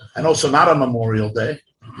cucumber, and also not on Memorial Day.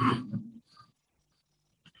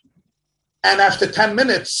 And after 10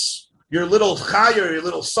 minutes, your little chayer, your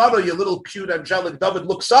little Sarah, your little cute angelic David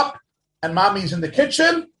looks up, and mommy's in the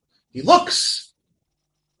kitchen. He looks,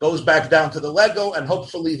 goes back down to the Lego, and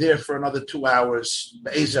hopefully there for another 2 hours,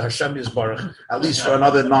 Be'ezah Hashem Yisbarach, at least for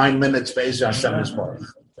another 9 minutes, Be'ezah Hashem Yisbarach.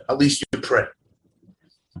 At least you pray.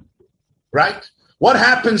 Right? What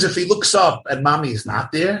happens if he looks up and mommy is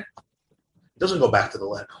not there? He doesn't go back to the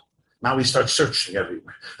Lego. Now he starts searching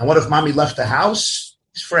everywhere. And what if mommy left the house?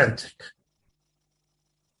 He's frantic.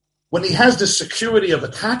 When he has the security of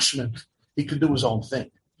attachment, he can do his own thing.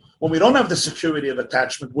 When we don't have the security of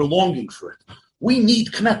attachment, we're longing for it. We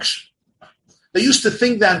need connection. They used to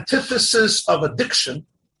think the antithesis of addiction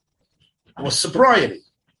was sobriety.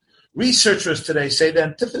 Researchers today say the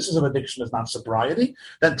antithesis of addiction is not sobriety.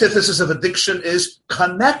 The antithesis of addiction is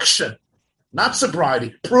connection, not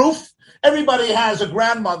sobriety. Proof, everybody has a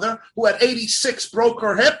grandmother who at 86 broke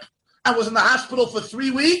her hip and was in the hospital for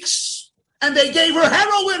 3 weeks. And they gave her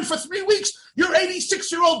heroin for 3 weeks. Your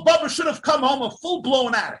 86-year-old Bubba should have come home a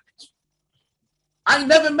full-blown addict. I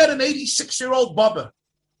never met an 86-year-old Bubba.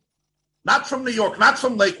 Not from New York, not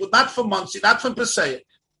from Lakewood, not from Muncie, not from Passaic,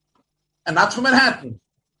 and not from Manhattan,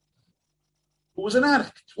 who was an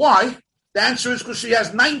addict. Why? The answer is because she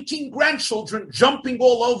has 19 grandchildren jumping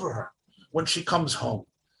all over her when she comes home.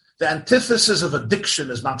 The antithesis of addiction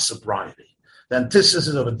is not sobriety. The antithesis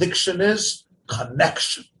of addiction is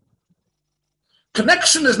connection.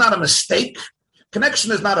 Connection is not a mistake.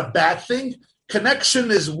 Connection is not a bad thing.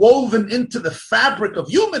 Connection is woven into the fabric of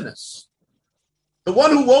humanness. The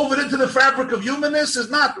one who wove it into the fabric of humanness is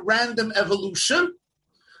not random evolution.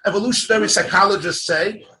 Evolutionary psychologists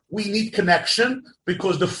say we need connection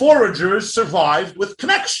because the foragers survived with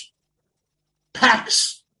connection.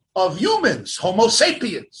 Packs of humans, Homo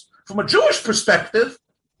sapiens. From a Jewish perspective,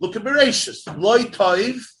 look at Bereshis. Loi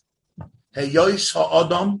toiv heyois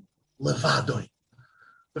ha'adam levadoi.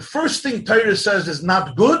 The first thing Torah says is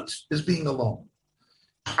not good is being alone.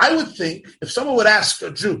 I would think, if someone would ask a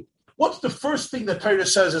Jew, what's the first thing that Torah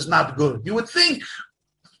says is not good? You would think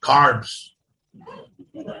carbs.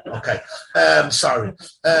 Okay, sorry.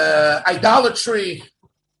 Idolatry.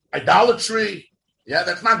 Yeah,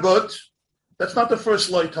 that's not good. That's not the first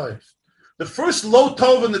lo tov. The first lo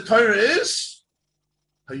tov in the Torah is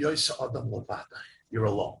you're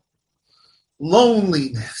alone.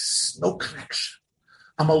 Loneliness, no connection.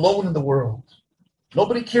 I'm alone in the world.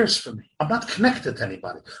 Nobody cares for me. I'm not connected to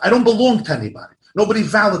anybody. I don't belong to anybody. Nobody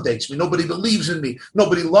validates me. Nobody believes in me.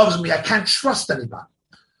 Nobody loves me. I can't trust anybody.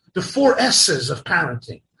 The 4 S's of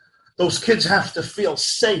parenting. Those kids have to feel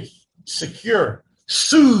safe, secure,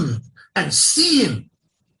 soothed, and seen.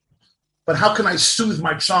 But how can I soothe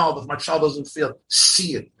my child if my child doesn't feel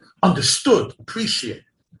seen, understood, appreciated?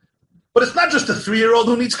 But it's not just the 3-year-old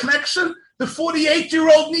who needs connection. The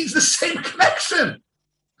 48-year-old needs the same connection.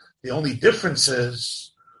 The only difference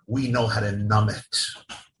is we know how to numb it.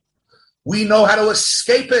 We know how to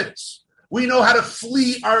escape it. We know how to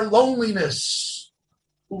flee our loneliness.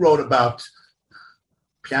 Who wrote about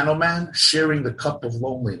Piano Man? Sharing the cup of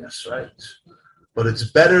loneliness, right? But it's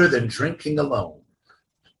better than drinking alone.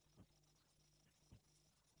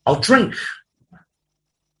 I'll drink.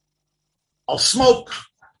 I'll smoke.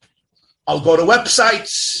 I'll go to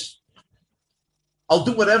websites. I'll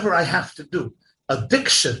do whatever I have to do.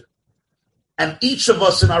 Addiction. And each of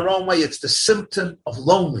us in our own way, it's the symptom of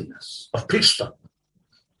loneliness, of pishta.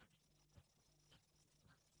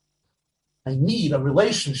 I need a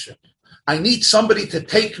relationship. I need somebody to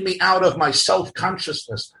take me out of my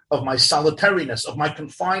self-consciousness, of my solitariness, of my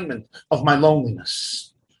confinement, of my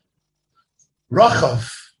loneliness.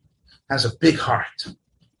 Rachav has a big heart.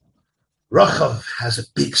 Rachav has a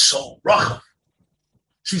big soul. Rachav.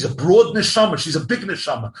 She's a broad neshama. She's a big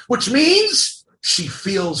neshama, which means she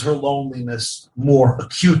feels her loneliness more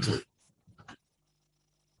acutely.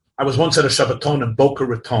 I was once at a Shabbaton in Boca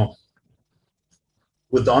Raton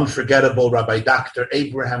with the unforgettable Rabbi Dr.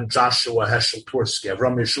 Abraham Joshua Heschel Tursky.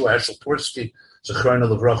 Avram Yeshua Heschel Tursky, Zechrona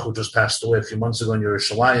Levrach, who just passed away a few months ago in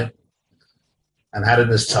Yerushalayim, and had in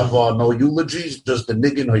his tzava no eulogies, just the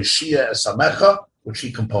Nigin Hoshia Esamecha, which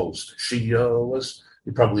he composed.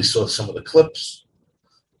 You probably saw some of the clips.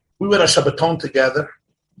 We were at a Shabbaton together.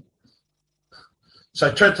 So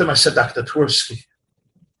I turned to him, I said, Dr. Tursky,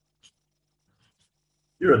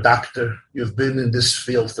 you're a doctor. You've been in this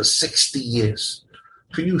field for 60 years.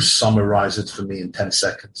 Can you summarize it for me in 10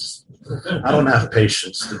 seconds? I don't have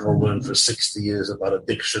patience to go learn for 60 years about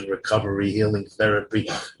addiction, recovery, healing therapy.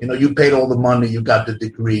 You paid all the money, you got the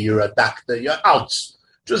degree, you're a doctor, you're out.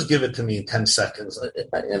 Just give it to me in 10 seconds.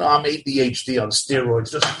 I'm ADHD on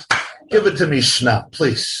steroids. Just give it to me, Schnapp,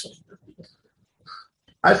 please.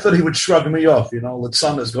 I thought he would shrug me off, let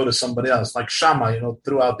Sunnahs go to somebody else. Like Shammai,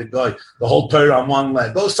 threw out the guy, the whole Torah on one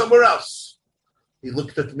leg. Go somewhere else. He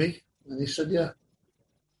looked at me and he said, yeah.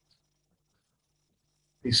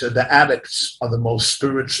 He said, the addicts are the most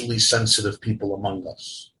spiritually sensitive people among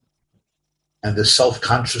us. And their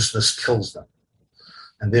self-consciousness kills them.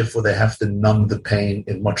 And therefore they have to numb the pain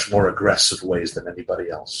in much more aggressive ways than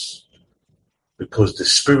anybody else. Because the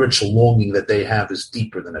spiritual longing that they have is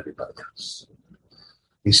deeper than everybody else.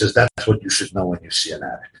 He says, that's what you should know when you see an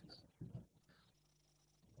addict.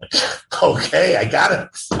 Okay, I got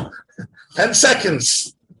it. 10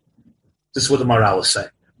 seconds. This is what the Maharal is saying.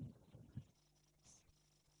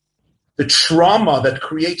 The trauma that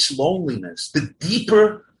creates loneliness, the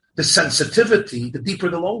deeper the sensitivity, the deeper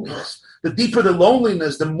the loneliness. The deeper the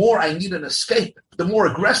loneliness, the more I need an escape, the more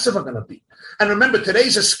aggressive I'm going to be. And remember,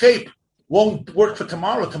 today's escape won't work for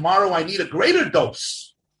tomorrow. Tomorrow I need a greater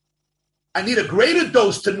dose. I need a greater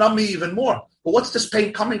dose to numb me even more. But what's this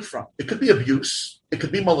pain coming from? It could be abuse. It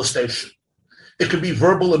could be molestation. It could be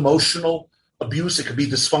verbal, emotional abuse. It could be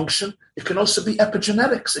dysfunction. It can also be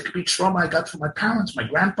epigenetics. It could be trauma I got from my parents, my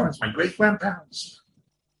grandparents, my great-grandparents.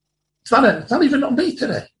 It's not even on me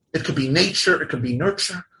today. It could be nature. It could be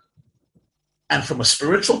nurture. And from a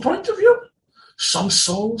spiritual point of view, some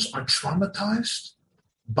souls are traumatized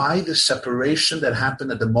by the separation that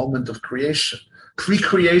happened at the moment of creation.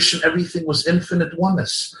 Pre-creation, everything was infinite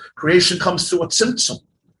oneness. Creation comes through a tzimtzum.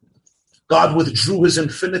 God withdrew his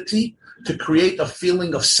infinity to create a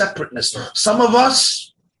feeling of separateness. Some of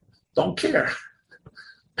us don't care.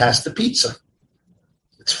 Pass the pizza.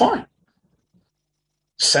 It's fine.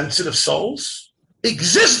 Sensitive souls.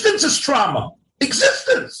 Existence is trauma.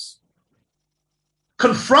 Existence.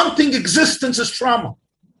 Confronting existence is trauma.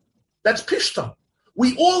 That's pishta.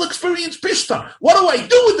 We all experience pishta. What do I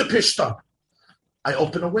do with the pishta? I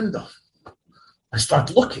open a window. I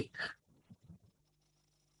start looking.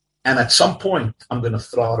 And at some point, I'm going to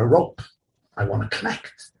throw out a rope. I want to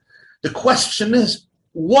connect. The question is,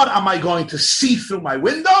 what am I going to see through my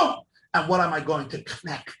window? And what am I going to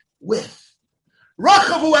connect with?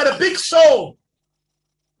 Rachav, who had a big soul,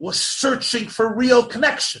 was searching for real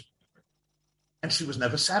connection. And she was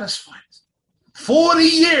never satisfied. 40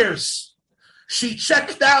 years. She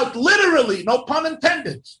checked out, literally, no pun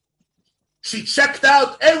intended. She checked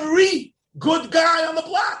out every good guy on the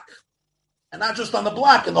block. And not just on the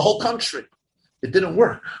block, in the whole country. It didn't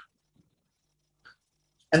work.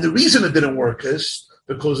 And the reason it didn't work is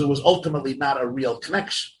because it was ultimately not a real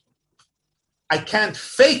connection. I can't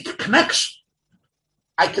fake connection.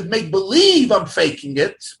 I could make believe I'm faking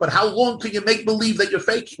it, but how long can you make believe that you're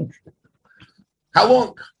faking? How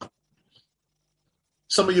long?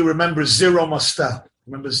 Some of you remember Zero Mostel.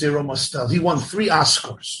 Remember Zero Mostel? He won 3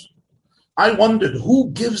 Oscars. I wondered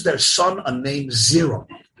who gives their son a name Zero.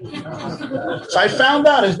 So I found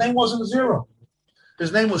out his name wasn't Zero.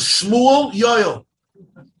 His name was Shmuel Yoel.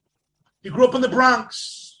 He grew up in the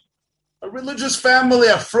Bronx, a religious family,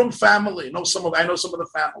 a frum family. I know some of the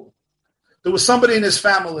family. There was somebody in his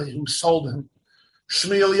family who told him,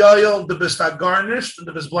 Shmuel Yoel, du bist garnished, and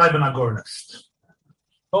du bist bleiben garnished.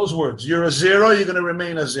 Those words, you're a zero, you're going to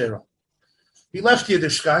remain a zero. He left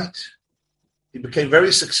Yiddishkeit. He became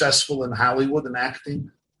very successful in Hollywood and acting.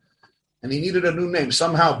 And he needed a new name.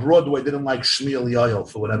 Somehow Broadway didn't like Shmuel Yoel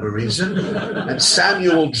for whatever reason. And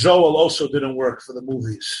Samuel Joel also didn't work for the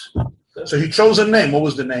movies. So he chose a name. What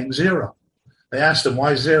was the name? Zero. They asked him,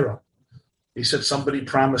 why Zero? He said, somebody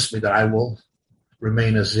promised me that I will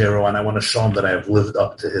remain a zero, and I want to show him that I have lived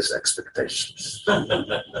up to his expectations.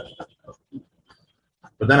 But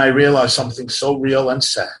then I realized something so real and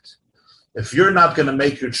sad. If you're not going to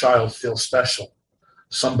make your child feel special,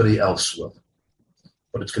 somebody else will.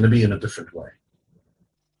 But it's going to be in a different way.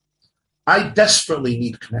 I desperately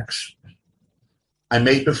need connection. I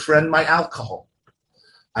may befriend my alcohol.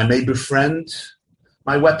 I may befriend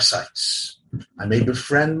my websites. I may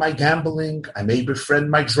befriend my gambling. I may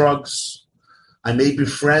befriend my drugs. I may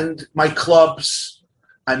befriend my clubs.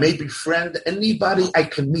 I may befriend anybody I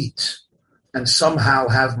can meet and somehow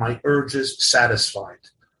have my urges satisfied.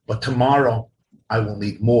 But tomorrow I will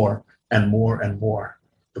need more and more and more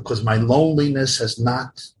because my loneliness has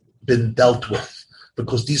not been dealt with,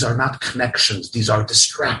 because these are not connections, these are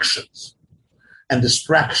distractions. And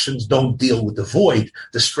distractions don't deal with the void.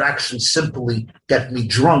 Distractions simply get me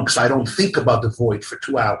drunk so I don't think about the void for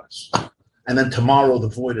 2 hours. And then tomorrow the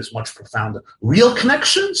void is much profounder. Real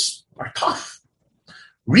connections are tough.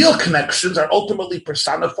 Real connections are ultimately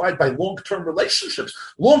personified by long-term relationships.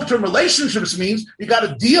 Long-term relationships means you got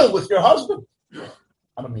to deal with your husband.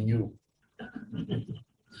 I don't mean you.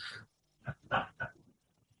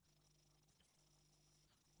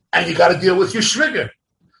 And you got to deal with your shvigger.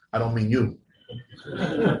 I don't mean you.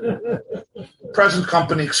 Present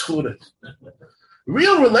company excluded.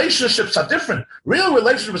 Real relationships are different. Real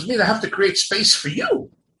relationships mean I have to create space for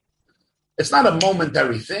you. It's not a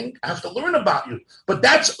momentary thing. I have to learn about you. But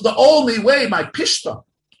that's the only way my pishta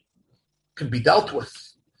can be dealt with.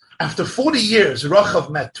 After 40 years, Rachav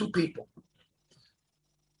met 2 people.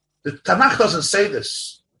 The Tanakh doesn't say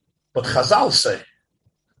this, but Chazal say.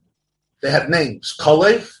 They had names,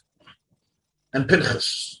 Kalev and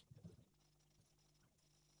Pinchas.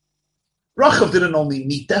 Rachav didn't only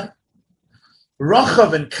meet them.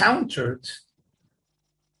 Rachav encountered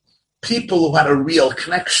people who had a real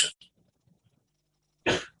connection.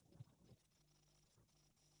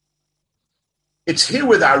 It's here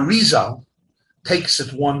where the Arizal takes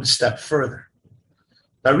it one step further.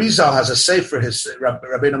 The Arizal has a sefer. His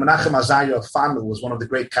Rabbeinu Menachem Azariah of Fanu was one of the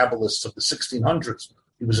great Kabbalists of the 1600s.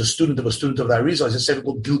 He was a student of the Arizal. He has a sefer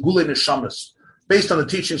called Gilgulei Neshamas, based on the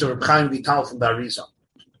teachings of Reb Chaim Vital from the Arizal.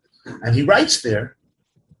 And he writes there,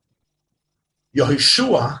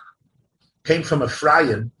 Yehoshua came from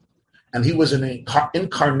Ephraim, and he was an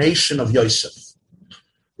incarnation of Yosef.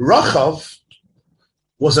 Rachav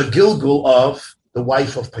was a Gilgul of the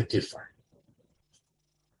wife of Potiphar.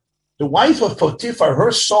 The wife of Potiphar,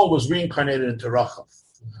 her soul was reincarnated into Rachav.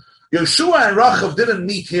 Yeshua and Rachav didn't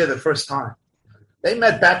meet here the first time. They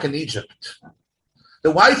met back in Egypt.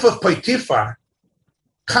 The wife of Potiphar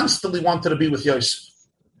constantly wanted to be with Yosef.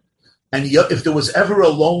 And if there was ever a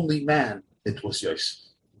lonely man, it was Yosef.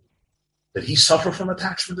 Did he suffer from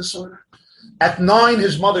attachment disorder? At 9,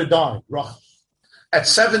 his mother died, Rachav. At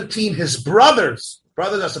 17, his brothers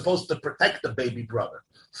are supposed to protect the baby brother,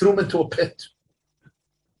 threw him into a pit,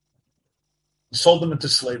 sold him into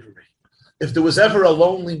slavery. If there was ever a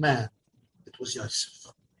lonely man, it was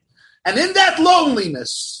Yosef. And in that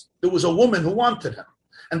loneliness, there was a woman who wanted him.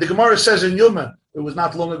 And the Gemara says in Yuma, it was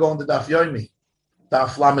not long ago in the Daf Yomi,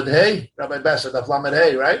 Daf Lamed Hey, Rabbi Besser, Daf Lamed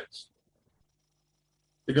Hey, right?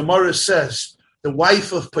 The Gemara says the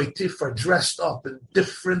wife of Potiphar dressed up in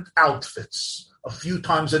different outfits a few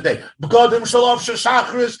times a day. You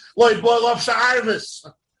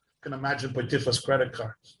can imagine Potiphar's credit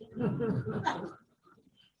cards.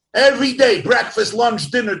 Every day, breakfast, lunch,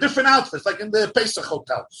 dinner, different outfits, like in the Pesach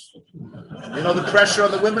hotels. You know the pressure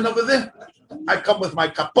on the women over there? I come with my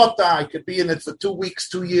kapota, I could be in it for 2 weeks,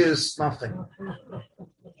 2 years, nothing.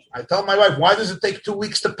 I tell my wife, why does it take 2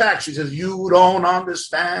 weeks to pack? She says, you don't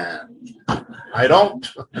understand. I don't.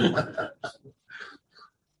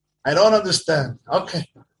 I don't understand. Okay.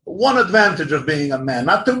 One advantage of being a man.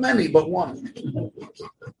 Not too many, but one.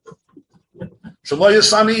 Shalom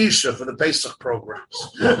Yasani Isha for the Pesach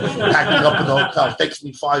programs. Packing up in the hotel. It takes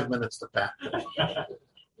me 5 minutes to pack.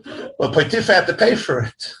 But Potiphar had to pay for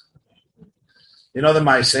it. You know the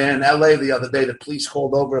Maaseh in LA the other day, the police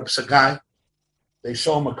called over a guy. They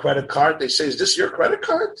show him a credit card. They say, is this your credit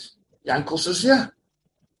card? Yankel says, yeah.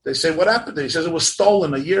 They say, what happened? He says, it was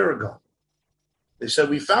stolen a year ago. They said,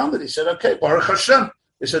 we found it. He said, okay, Baruch Hashem.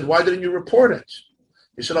 They said, why didn't you report it?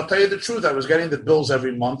 He said, I'll tell you the truth. I was getting the bills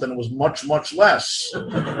every month, and it was much, much less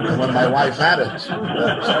than when my wife had it. So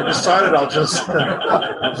I decided it's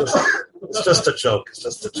just a joke. It's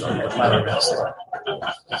just a joke. It's not a real story.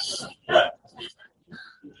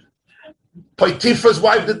 Potiphar's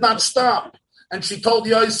wife did not stop. And she told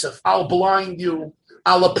Yosef, I'll blind you.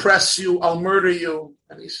 I'll oppress you. I'll murder you.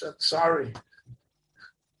 And he said, sorry.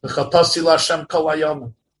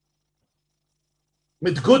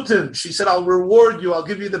 Mitgutin, she said, I'll reward you. I'll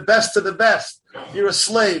give you the best of the best. You're a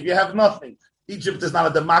slave. You have nothing. Egypt is not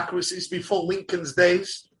a democracy. It's before Lincoln's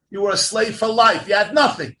days. You were a slave for life. You had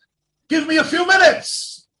nothing. Give me a few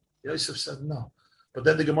minutes. Yosef said, no. But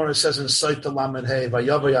then the Gemara says in Saita Lamed Hey,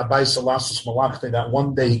 that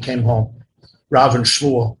one day he came home, Rav and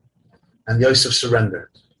Shmuel, and Yosef surrendered.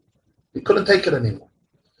 He couldn't take it anymore.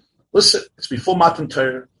 Listen, it's before Matan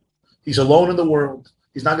Torah. He's alone in the world.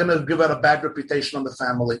 He's not going to give out a bad reputation on the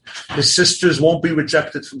family. His sisters won't be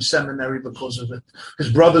rejected from seminary because of it. His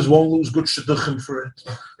brothers won't lose good shidduchim for it.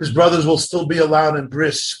 His brothers will still be allowed in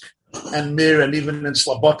Brisk and Mir and even in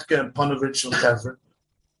Slabotka and Panovich and Tevrin.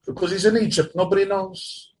 Because he's in Egypt. Nobody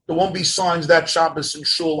knows. There won't be signs that Shabbos in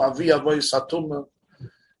Shul, Avi Avoy Satuma.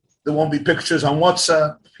 There won't be pictures on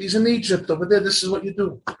WhatsApp. He's in Egypt over there. This is what you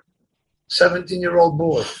do. 17-year-old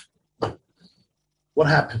boy. What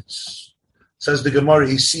happens? Says the Gemara,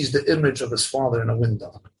 he sees the image of his father in a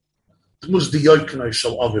window. The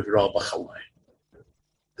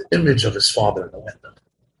image of his father in the window.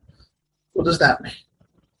 What does that mean?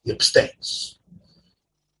 He abstains.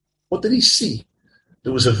 What did he see?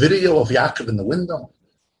 There was a video of Yaakov in the window.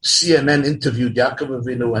 CNN interviewed Yaakov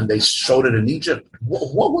Avinu and they showed it in Egypt.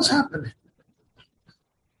 What was happening?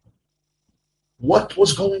 What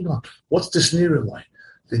was going on? What's this near like?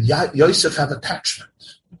 Did Yosef have attachment?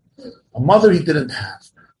 A mother he didn't have.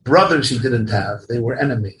 Brothers he didn't have. They were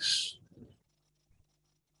enemies.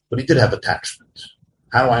 But he did have attachment.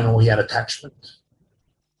 How do I know he had attachment?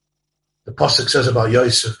 The pasuk says about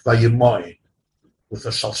Yosef, Vayemoy, with the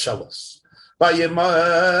shalshelas. Vayemoy.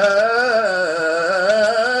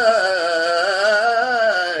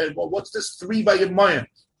 Well, what's this 3 Vayemoy?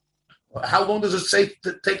 How long does it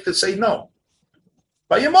take to say no?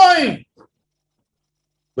 Vayemoy,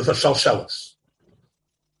 with the shalshelas.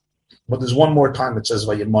 But there's one more time it says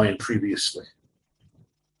Vayemoyin previously.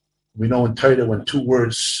 We know in Torah when two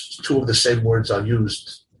of the same words are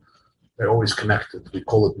used, they're always connected. We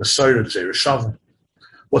call it Mesorah, Zerushavim.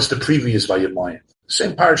 What's the previous Vayemoyin?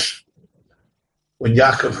 Same parsha. When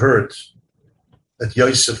Yaakov heard that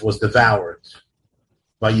Yosef was devoured,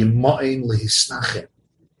 Vayemoyin lehisnachem,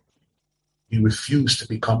 he refused to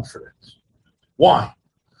be comforted. Why?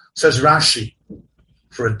 Says Rashi,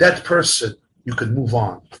 for a dead person, you could move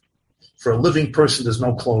on. For a living person, there's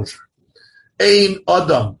no closure. Ein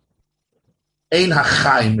Adam, ein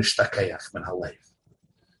hachayim mishtakeach min halev.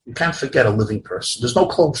 You can't forget a living person. There's no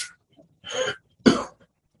closure.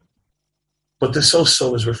 But this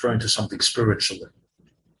also is referring to something spiritually.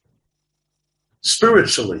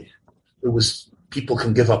 Spiritually, it was people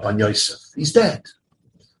can give up on Yosef. He's dead.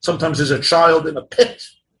 Sometimes there's a child in the pit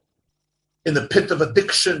of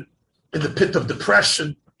addiction, in the pit of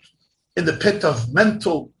depression, in the pit of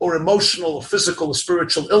mental or emotional or physical or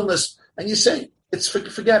spiritual illness, and you say,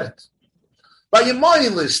 forget it.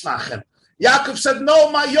 Yaakov said,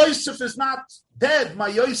 no, my Yosef is not dead. My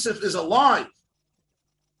Yosef is alive.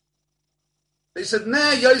 They said,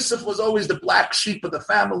 nah, Yosef was always the black sheep of the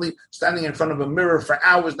family, standing in front of a mirror for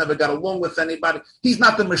hours, never got along with anybody. He's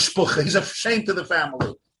not the mishpucha. He's a shame to the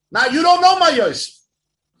family. Now, you don't know my Yosef.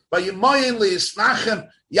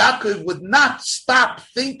 Yaakov would not stop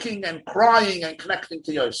thinking and crying and connecting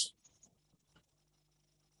to Yosef.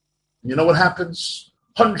 You know what happens?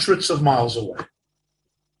 Hundreds of miles away,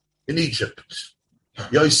 in Egypt,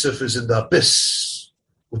 Yosef is in the abyss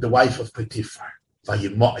with the wife of Potiphar.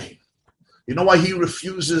 You know why he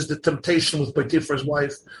refuses the temptation with Potiphar's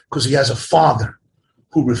wife? Because he has a father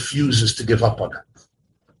who refuses to give up on him.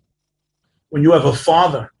 When you have a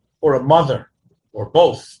father or a mother or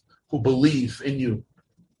both who believe in you,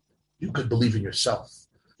 you could believe in yourself.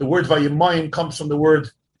 The word vayimayim comes from the word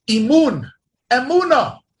imun,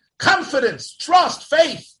 emuna, confidence, trust,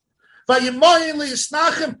 faith. Vayimayim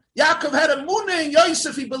liyisnachem. Yaakov had emunah in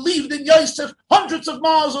Yosef. He believed in Yosef hundreds of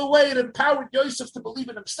miles away. It empowered Yosef to believe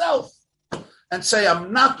in himself and say,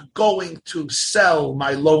 I'm not going to sell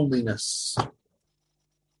my loneliness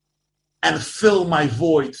and fill my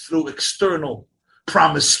void through external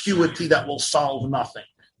promiscuity that will solve nothing.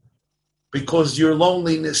 Because your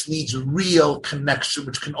loneliness needs real connection,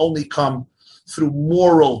 which can only come through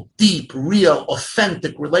moral, deep, real,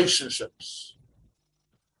 authentic relationships.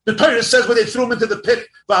 The Torah says when they threw him into the pit,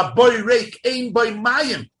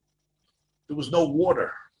 there was no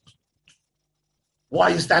water.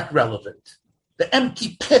 Why is that relevant? The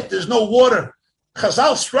empty pit, there's no water.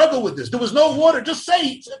 Chazal struggle with this. There was no water. Just say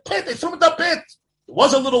it's a pit. They threw him in the pit. There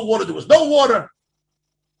was a little water. There was no water.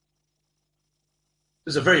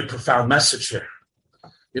 There's a very profound message here.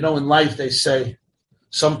 You know, in life they say,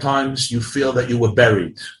 sometimes you feel that you were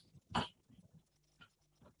buried.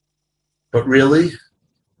 But really,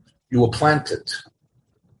 you were planted.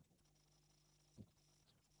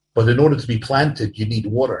 But in order to be planted, you need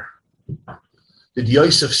water. Did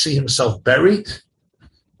Yosef see himself buried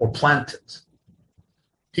or planted?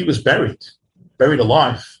 He was buried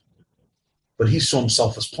alive. But he saw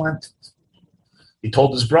himself as planted. He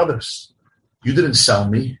told his brothers, you didn't sell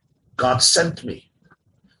me. God sent me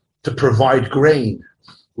to provide grain,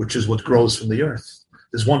 which is what grows from the earth.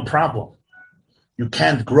 There's one problem. You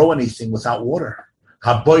can't grow anything without water.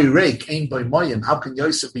 How can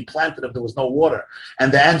Yosef be planted if there was no water?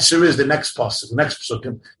 And the answer is the next passage. The next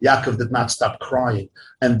psukim, Yaakov did not stop crying.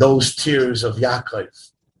 And those tears of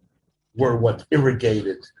Yaakov were what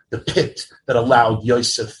irrigated the pit that allowed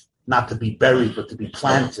Yosef not to be buried, but to be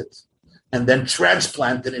planted and then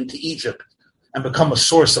transplanted into Egypt and become a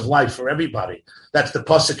source of life for everybody. That's the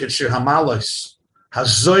pasuk in Shir Hamalos.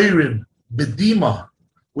 Hazoirim bedima,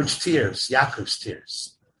 which tears? Yaakov's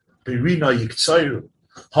tears. Birina yiktsayru.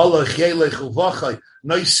 Halach yelech uvachai.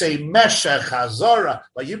 Noisei meshach hazara.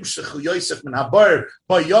 Vayimshechu Yosef min habar.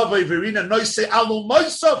 Vayavai virina noisei alu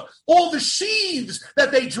moisav. All the sheaves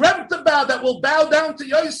that they dreamt about that will bow down to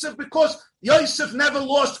Yosef because Yosef never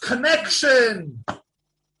lost connection.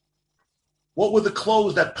 What were the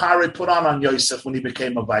clothes that Pare put on Yosef when he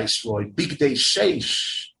became a viceroy? Bigdei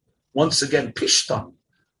sheish. Once again, pishtan,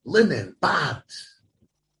 linen, bad.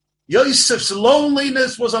 Yosef's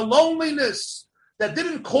loneliness was a loneliness that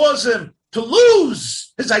didn't cause him to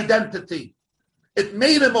lose his identity. It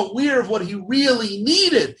made him aware of what he really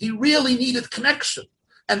needed. He really needed connection.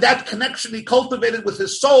 And that connection he cultivated with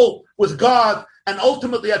his soul, with God, and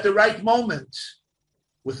ultimately at the right moment,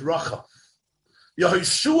 with Rachel.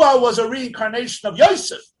 Yehoshua was a reincarnation of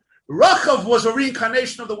Yosef. Rachel was a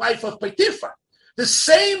reincarnation of the wife of Potiphar. The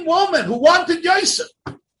same woman who wanted Yosef.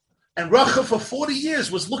 And Rachel for 40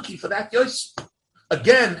 years was looking for that Yosef.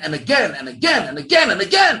 Again and again and again and again and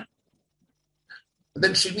again. And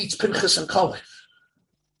then she meets Pinchas and Kalev.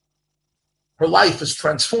 Her life is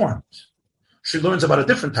transformed. She learns about a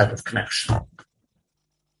different type of connection.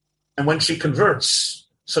 And when she converts,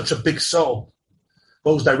 such a big soul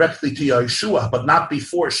goes directly to Yeshua, but not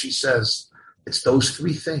before she says, it's those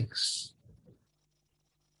three things.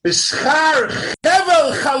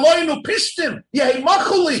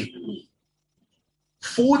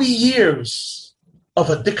 40 years of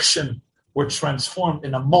addiction were transformed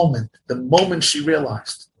in a moment, the moment she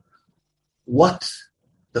realized what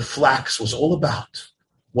the flax was all about,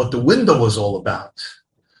 what the window was all about,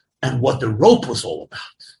 and what the rope was all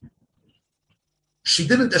about. She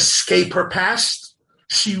didn't escape her past.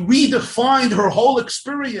 She redefined her whole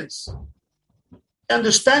experience,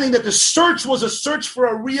 understanding that the search was a search for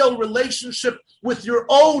a real relationship with your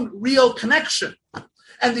own real connection.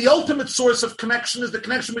 And the ultimate source of connection is the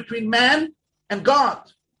connection between man and God.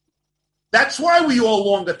 That's why we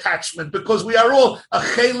all long attachment, because we are all a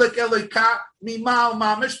chelik elika mimal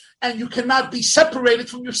mamish, and you cannot be separated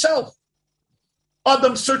from yourself.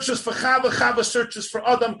 Adam searches for Chava, Chava searches for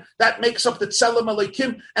Adam. That makes up the Tselem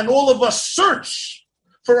Elokim, and all of us search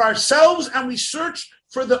for ourselves, and we search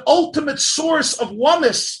for the ultimate source of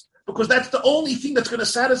oneness, because that's the only thing that's going to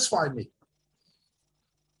satisfy me.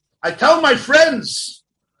 I tell my friends,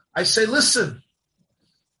 I say, listen,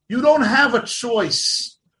 you don't have a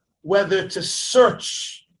choice whether to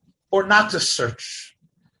search or not to search.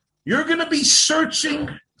 You're going to be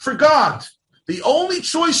searching for God. The only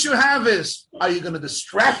choice you have is, are you going to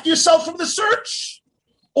distract yourself from the search,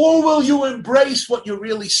 or will you embrace what you're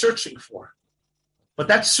really searching for? But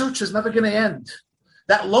that search is never going to end.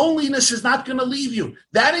 That loneliness is not going to leave you.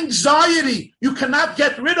 That anxiety you cannot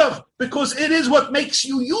get rid of because it is what makes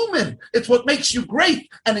you human. It's what makes you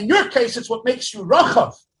great. And in your case, it's what makes you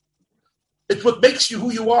rachav. It's what makes you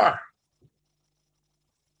who you are.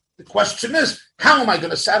 The question is, how am I going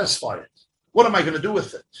to satisfy it? What am I going to do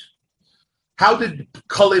with it? How did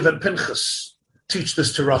Kalev and Pinchas teach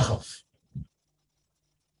this to Rachav?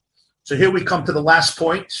 So here we come to the last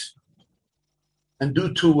point. And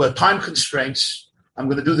due to time constraints, I'm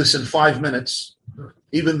going to do this in 5 minutes,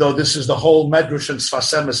 even though this is the whole Medrash and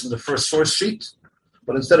Sfas Emes in the first source sheet.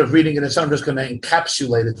 But instead of reading it, I'm just going to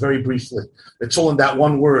encapsulate it very briefly. It's all in that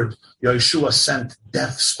one word. Yeshua sent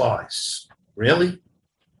death spies. Really?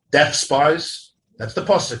 Death spies? That's the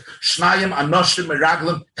pasuk. Shnayim anoshim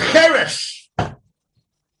meraglim cheresh.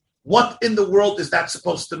 What in the world is that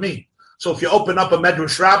supposed to mean? So if you open up a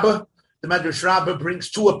Medrash Rabbah, the Medrash Rabbah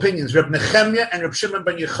brings two opinions, Reb Nechemya and Reb Shimon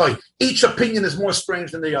ben Yochai. Each opinion is more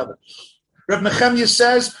strange than the other. Reb Nechemya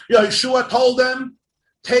says, Yeshua told them,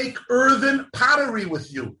 take earthen pottery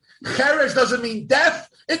with you. Cheresh doesn't mean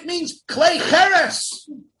death, it means clay cheres.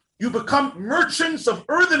 You become merchants of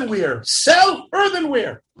earthenware. Sell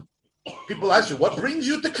earthenware. People ask you, what brings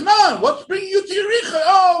you to Canaan? What brings you to Yericho?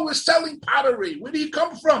 Oh, we're selling pottery. Where do you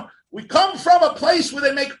come from? We come from a place where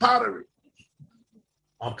they make pottery.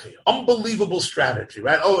 Okay, unbelievable strategy,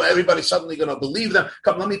 right? Oh, everybody's suddenly going to believe them.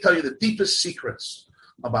 Come, let me tell you the deepest secrets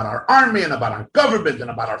about our army and about our government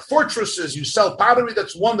and about our fortresses. You sell pottery,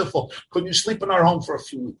 that's wonderful. Could you sleep in our home for a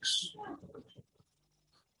few weeks?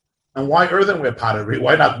 And why earthenware pottery?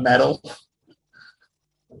 Why not metal?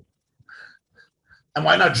 And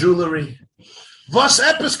why not jewelry? Vos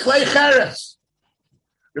epis clay cheres.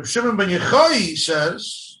 Reb Shimon ben Yochai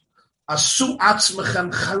says, Asu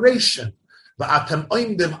atzmechem chareshen.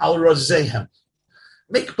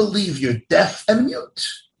 Make believe you're deaf and mute.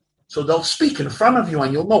 So they'll speak in front of you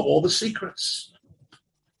and you'll know all the secrets.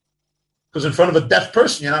 Because in front of a deaf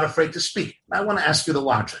person, you're not afraid to speak. I want to ask you the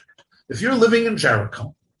logic. If you're living in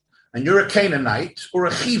Jericho and you're a Canaanite or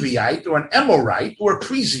a Chivite or an Amorite or a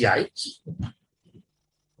Perizzite,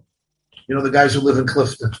 you know the guys who live in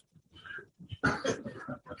Clifton.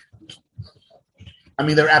 I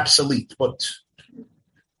mean, they're obsolete, but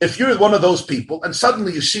if you're one of those people and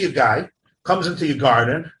suddenly you see a guy comes into your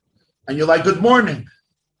garden and you're like, good morning.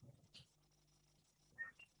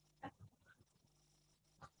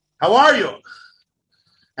 How are you?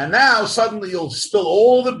 And now suddenly you'll spill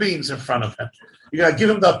all the beans in front of him. You got to give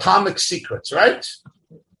him the atomic secrets, right?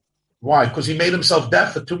 Why? Because he made himself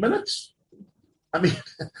deaf for 2 minutes? I mean,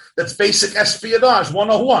 that's basic espionage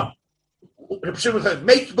 101.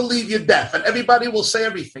 Make believe you're deaf and everybody will say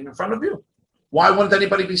everything in front of you. Why wouldn't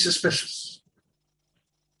anybody be suspicious?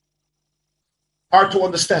 Hard to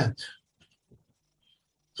understand.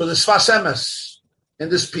 So the Sfas Emes in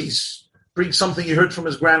this piece brings something he heard from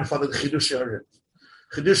his grandfather, the Chidush Harim.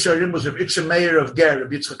 Chidush Harim was Reb Yitzchak Meir of Ger.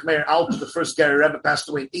 Reb Yitzchak Meir Alter, the first Ger Rebbe, passed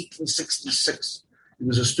away in 1866. He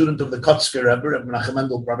was a student of the Kotzker Rebbe, Rabbi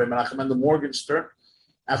Menachem Mendel Morgenstern.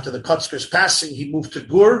 After the Kotzker's passing, he moved to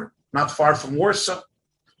Gur, not far from Warsaw,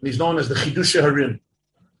 and he's known as the Chidush Harim.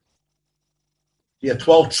 He had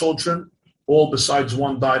 12 children, all besides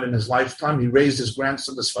one died in his lifetime. He raised his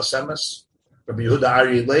grandson, the Sfas Emes, Rabbi Yehuda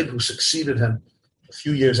Aryeh Leib, who succeeded him a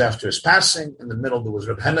few years after his passing. In the middle, there was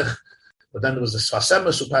Reb Henech, but then there was the Sfas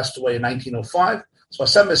Emes, who passed away in 1905.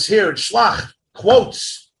 Sfas Emes here in Shlach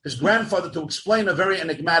quotes his grandfather to explain a very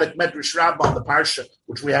enigmatic Medrash Rabbah on the Parsha,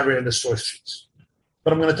 which we have here in the source sheets.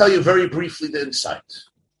 But I'm going to tell you very briefly the insight.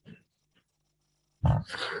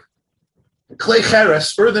 Clay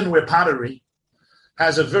cheres, earthenware pottery,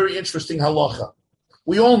 has a very interesting halacha.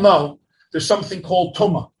 We all know there's something called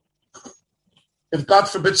tumah. If God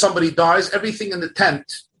forbid somebody dies, everything in the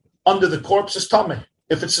tent under the corpse is tameh,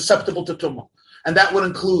 if it's susceptible to tumah. And that would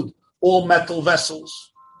include all metal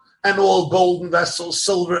vessels and all golden vessels,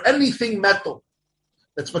 silver, anything metal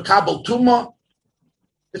that's makabel tumah,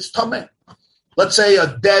 it's tameh. Let's say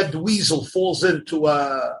a dead weasel falls into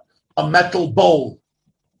a metal bowl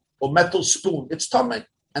or metal spoon, it's tameh.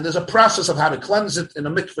 And there's a process of how to cleanse it in a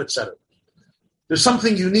mikveh, etc. There's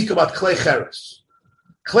something unique about clay cheres.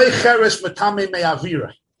 Clay cheres metame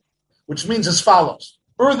me'avira, which means as follows.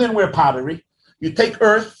 Earthenware pottery, you take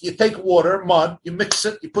earth, you take water, mud, you mix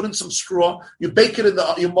it, you put in some straw, you bake it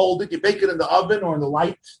you mold it, you bake it in the oven or in the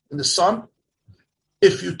light, in the sun.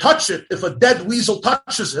 If you touch it, if a dead weasel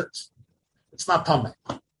touches it, it's not tameh.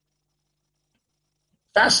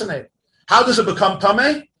 Fascinating. How does it become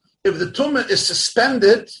tameh? If the tumah is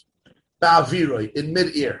suspended ba'aviroi, in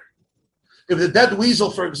mid-air. If the dead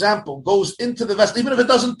weasel, for example, goes into the vessel, even if it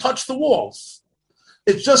doesn't touch the walls,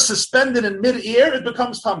 it's just suspended in mid-air, it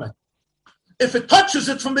becomes tameh. If it touches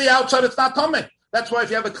it from the outside, it's not tameh. That's why if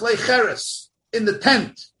you have a klei cheres in the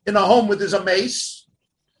tent, in a home where there's a mace,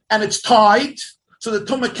 and it's tied, so the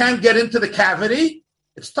tumah can't get into the cavity,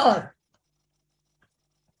 it's tar.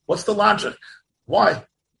 What's the logic? Why?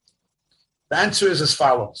 The answer is as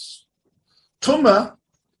follows. Tumah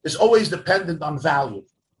is always dependent on value.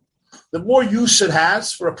 The more use it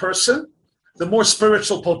has for a person, the more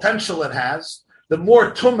spiritual potential it has, the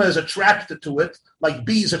more tumah is attracted to it, like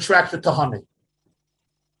bees attracted to honey.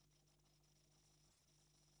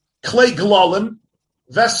 Clay glalim,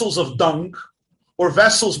 vessels of dung, or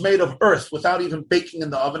vessels made of earth without even baking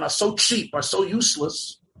in the oven are so cheap, are so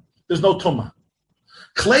useless, there's no tumah.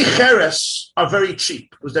 Clay cheres are very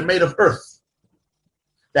cheap because they're made of earth.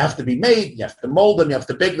 They have to be made, you have to mold them, you have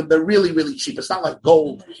to bake them. They're really, really cheap. It's not like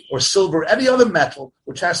gold or silver, any other metal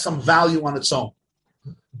which has some value on its own.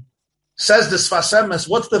 Says the Sfas Emes,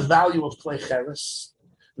 what's the value of clay cheres?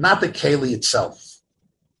 Not the keli itself.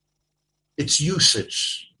 Its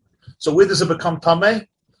usage. So where does it become tameh?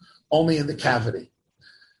 Only in the cavity.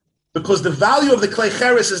 Because the value of the clay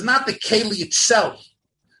cheres is not the keli itself.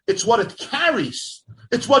 It's what it carries.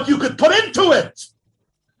 It's what you could put into it.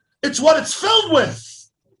 It's what it's filled with.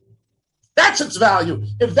 That's its value.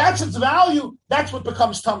 If that's its value, that's what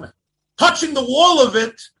becomes tameh. Touching the wall of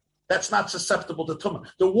it, that's not susceptible to tumah.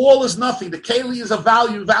 The wall is nothing. The keli is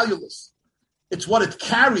valueless. It's what it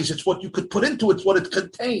carries. It's what you could put into it. It's what it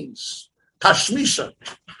contains. Tashmisha.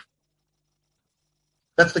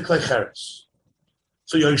 That's the klei cheres.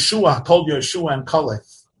 So Yeshua told Yeshua and Caleb,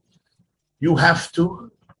 you have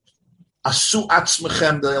to asu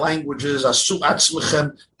atzmechem. The language is asu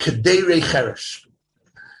atzmechem kedei cheresh.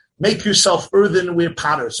 Make yourself earthenware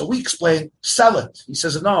potter. So we explain, sell it. He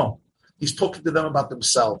says, no. He's talking to them about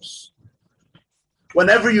themselves.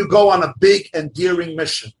 Whenever you go on a big, endearing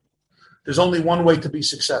mission, there's only one way to be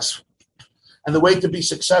successful. And the way to be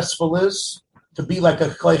successful is to be like a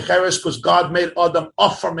klei cheres, because God made Adam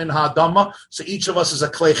offer min ha'adama, so each of us is a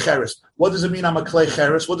klei cheres. What does it mean I'm a klei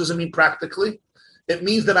cheres? What does it mean practically? It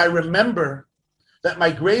means that I remember that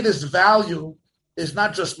my greatest value is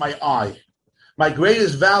not just my eye. My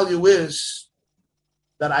greatest value is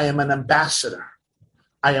that I am an ambassador.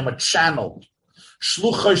 I am a channel.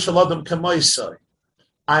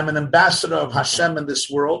 I'm an ambassador of Hashem in this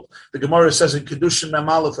world. The Gemara says in Kedushin Mem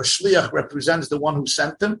Aleph, a shliach represents the one who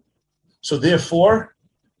sent him. So therefore,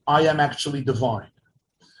 I am actually divine.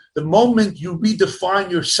 The moment you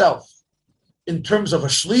redefine yourself in terms of a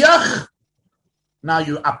shliach, now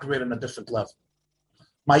you operate on a different level.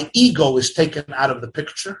 My ego is taken out of the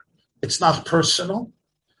picture. It's not personal.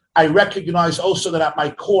 I recognize also that at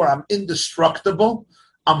my core, I'm indestructible.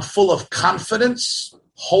 I'm full of confidence,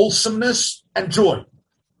 wholesomeness, and joy.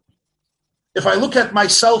 If I look at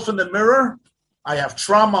myself in the mirror, I have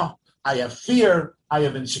trauma, I have fear, I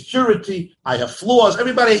have insecurity, I have flaws.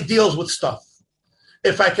 Everybody deals with stuff.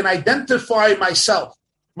 If I can identify myself,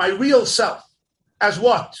 my real self, as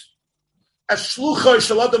what? As shluchai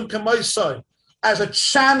shel Adam k'maisai, as a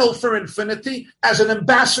channel for infinity, as an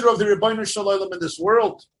ambassador of the Rebbeinu Shalom in this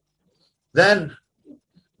world, then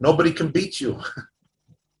nobody can beat you.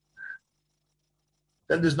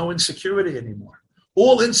 Then there's no insecurity anymore.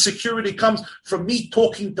 All insecurity comes from me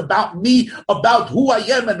talking about me, about who I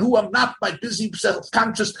am and who I'm not, my busy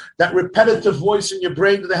self-conscious, that repetitive voice in your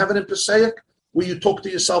brain. Do they have it in Passaic? Where you talk to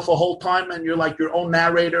yourself a whole time and you're like your own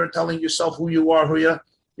narrator telling yourself who you are, who you are.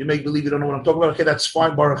 You make believe you don't know what I'm talking about. Okay, that's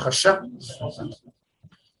fine, Baruch Hashem.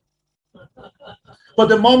 But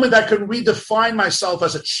the moment I can redefine myself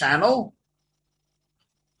as a channel,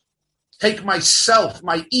 take myself,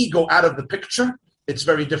 my ego out of the picture, it's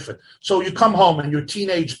very different. So you come home and your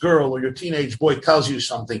teenage girl or your teenage boy tells you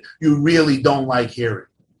something you really don't like hearing.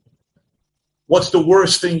 What's the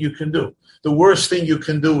worst thing you can do? The worst thing you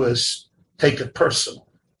can do is take it personal.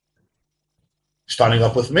 Starting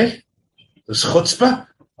up with me, this chutzpah,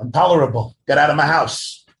 intolerable. Get out of my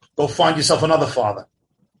house. Go find yourself another father.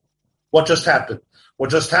 What just happened?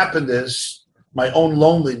 What just happened is my own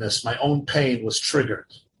loneliness, my own pain was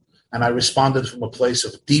triggered. And I responded from a place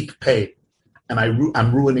of deep pain. And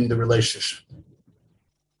I'm ruining the relationship.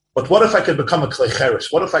 But what if I could become a klei cheres?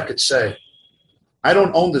 What if I could say, I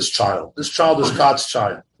don't own this child. This child is God's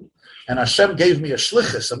child. And Hashem gave me a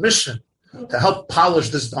shlichus, a mission, to help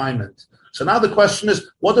polish this diamond. So now the question is,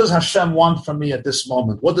 what does Hashem want from me at this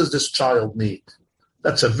moment? What does this child need?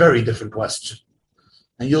 That's a very different question.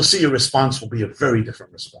 And you'll see your response will be a very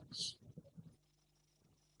different response.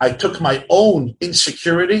 I took my own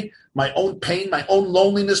insecurity, my own pain, my own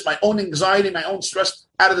loneliness, my own anxiety, my own stress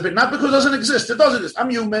out of the picture. Not because it doesn't exist. It does exist. I'm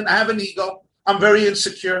human. I have an ego. I'm very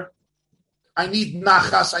insecure. I need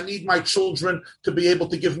nachas. I need my children to be able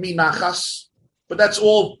to give me nachas. But that's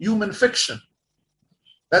all human fiction.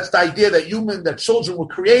 That's the idea that children were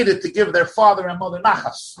created to give their father and mother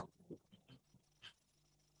nachas.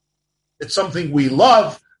 It's something we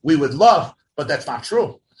would love, but that's not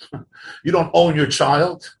true. You don't own your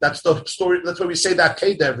child. That's the story. That's why we say that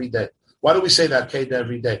Akedah every day. Why do we say that Akedah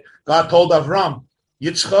every day? God told Avram,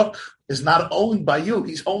 Yitzchak is not owned by you.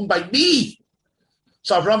 He's owned by me.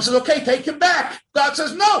 So Avram says, okay, take him back. God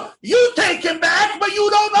says, no, you take him back, but you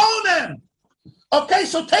don't own him. Okay,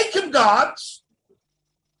 so take him, God.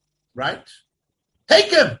 Right?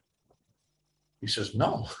 Take him. He says,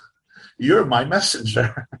 no, you're my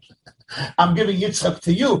messenger. I'm giving Yitzchak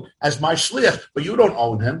to you as my shliach, but you don't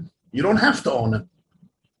own him. You don't have to own him.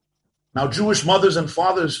 Now, Jewish mothers and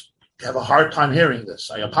fathers have a hard time hearing this.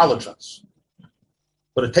 I apologize.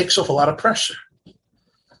 But it takes off a lot of pressure.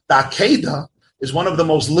 The Akedah is one of the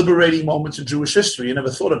most liberating moments in Jewish history. You never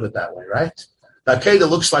thought of it that way, right? The Akedah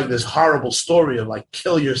looks like this horrible story of like,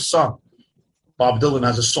 kill your son. Bob Dylan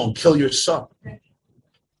has a song, Kill Your Son.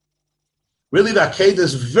 Really, the Akedah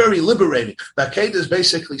is very liberating. The Akedah is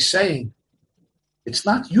basically saying, it's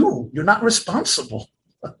not you. You're not responsible.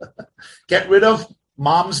 Get rid of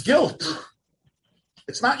mom's guilt.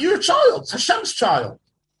 It's not your child. It's Hashem's child.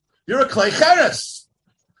 You're a klei cheres.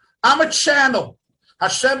 I'm a channel.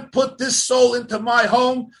 Hashem put this soul into my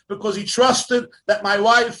home because he trusted that my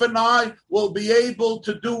wife and I will be able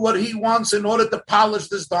to do what he wants in order to polish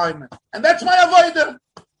this diamond. And that's my avodah.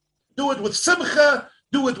 Do it with simcha.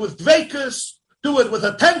 Do it with dveikus. Do it with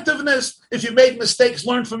attentiveness. If you made mistakes,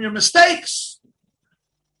 learn from your mistakes.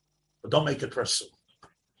 But don't make it personal.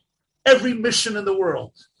 Every mission in the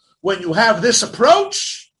world, when you have this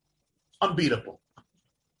approach, unbeatable.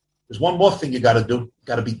 There's one more thing you got to do. You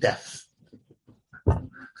got to be deaf.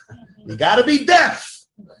 You got to be deaf.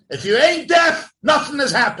 If you ain't deaf, nothing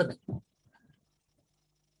is happening.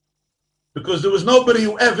 Because there was nobody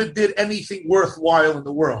who ever did anything worthwhile in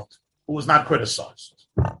the world who was not criticized.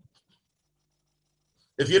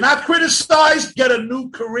 If you're not criticized, get a new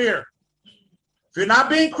career. If you're not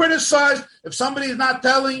being criticized, if somebody is not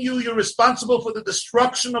telling you you're responsible for the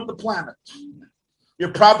destruction of the planet,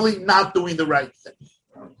 you're probably not doing the right thing.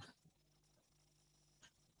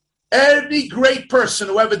 Any great person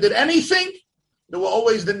who ever did anything, there were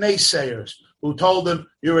always the naysayers who told them,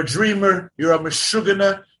 you're a dreamer, you're a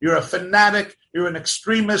meshugana, you're a fanatic, you're an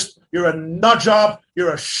extremist, you're a nujab,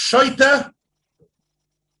 you're a shaita.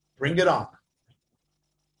 Bring it on.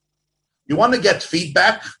 You want to get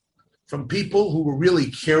feedback from people who really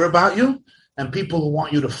care about you and people who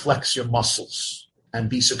want you to flex your muscles and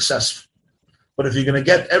be successful. But if you're going to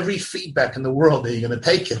get every feedback in the world, you're going to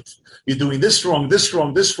take it. You're doing this wrong, this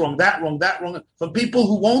wrong, this wrong, that wrong, that wrong. From people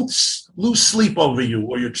who won't lose sleep over you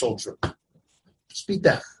or your children. Just be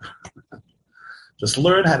deaf. Just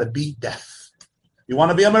learn how to be deaf. You want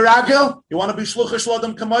to be a miragel? You want to be shluchah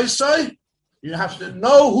shlodem kamaisai? You have to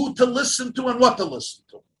know who to listen to and what to listen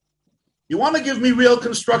to. You want to give me real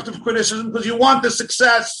constructive criticism because you want the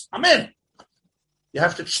success. I'm in. You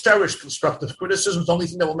have to cherish constructive criticism. It's the only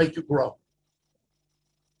thing that will make you grow.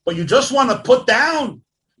 But you just want to put down.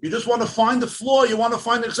 You just want to find the flaw. You want to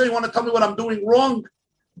find the, you want to tell me what I'm doing wrong.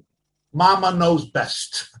 Mama knows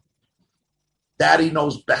best. Daddy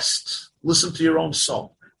knows best. Listen to your own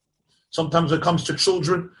soul. Sometimes when it comes to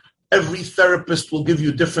children, every therapist will give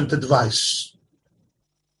you different advice.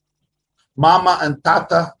 Mama and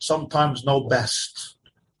Tata sometimes know best.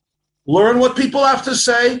 Learn what people have to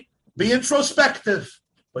say. Be introspective.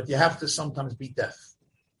 But you have to sometimes be deaf.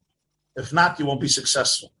 If not, you won't be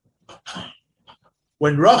successful.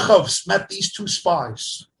 When Rachav met these two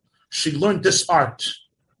spies, she learned this art,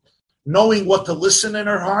 knowing what to listen in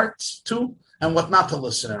her heart to and what not to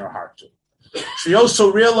listen in her heart to. She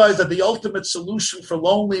also realized that the ultimate solution for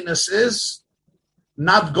loneliness is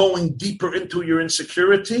not going deeper into your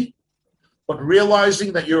insecurity, but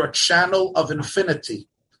realizing that you're a channel of infinity,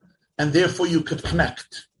 and therefore you could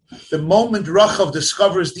connect. The moment Rachav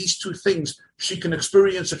discovers these two things, she can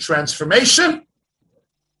experience a transformation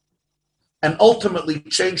and ultimately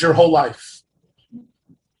change her whole life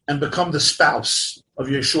and become the spouse of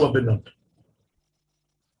Yeshua ben Nun.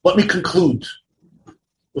 Let me conclude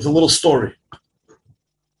with a little story.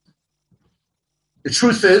 The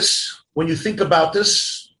truth is, when you think about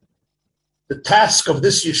this, the task of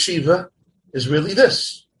this yeshiva is really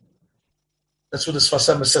this. That's what the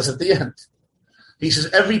Sfas Emes says at the end. He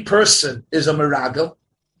says every person is a miragel.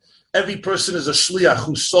 Every person is a shliach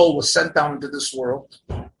whose soul was sent down into this world.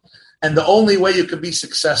 And the only way you can be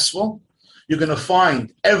successful, you're going to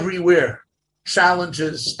find everywhere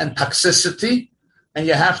challenges, and toxicity, and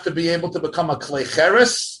you have to be able to become a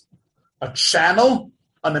klecheres, a channel,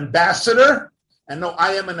 an ambassador, and no,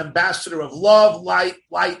 I am an ambassador of love,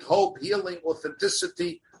 light, hope, healing,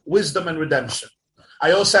 authenticity, wisdom, and redemption.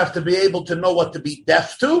 I also have to be able to know what to be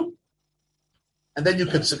deaf to, and then you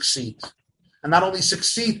can succeed. And not only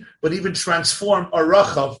succeed, but even transform a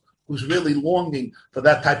Rachav who's really longing for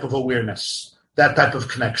that type of awareness, that type of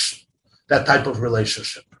connection, that type of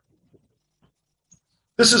relationship.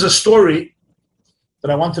 This is a story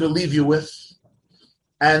that I wanted to leave you with.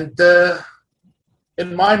 And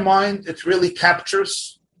in my mind, it really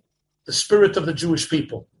captures the spirit of the Jewish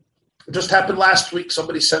people. It just happened last week.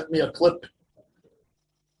 Somebody sent me a clip.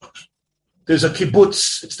 There's a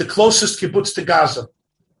kibbutz. It's the closest kibbutz to Gaza.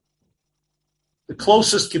 The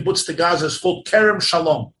closest kibbutz to Gaza is called Kerem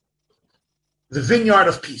Shalom, the vineyard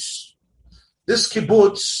of peace. This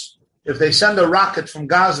kibbutz, if they send a rocket from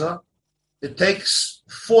Gaza, it takes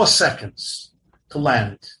 4 seconds to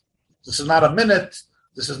land. This is not a minute.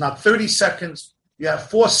 This is not 30 seconds. You have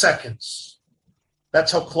 4 seconds.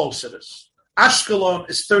 That's how close it is. Ashkelon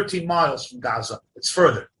is 13 miles from Gaza. It's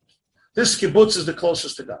further. This kibbutz is the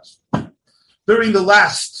closest to Gaza. During the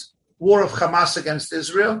last war of Hamas against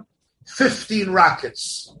Israel, 15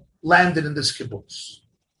 rockets landed in this kibbutz.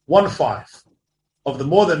 15. Of the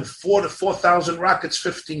more than 4,000 rockets,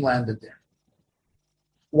 15 landed there.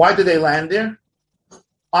 Why did they land there?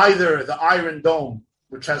 Either the Iron Dome,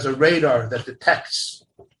 which has a radar that detects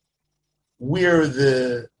where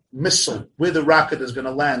the missile, where the rocket is going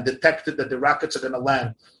to land, detected that the rockets are going to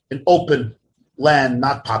land in open land,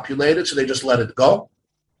 not populated, so they just let it go.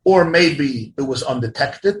 Or maybe it was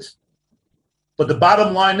undetected. But the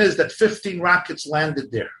bottom line is that 15 rockets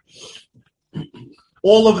landed there.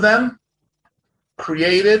 All of them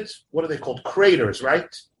created, what are they called? Craters,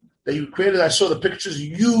 right? They created, I saw the pictures,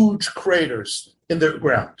 huge craters in the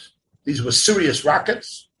ground. These were serious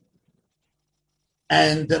rockets.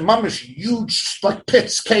 And the mamish, huge, like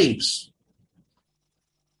pits, caves.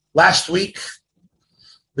 Last week,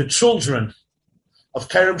 the children of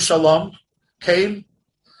Kerem Shalom came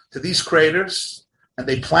to these craters and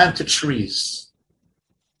they planted trees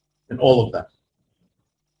in all of them.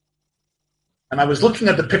 And I was looking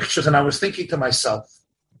at the pictures and I was thinking to myself,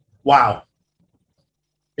 wow,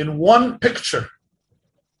 in one picture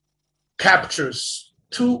captures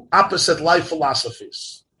two opposite life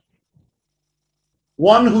philosophies.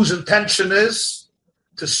 One whose intention is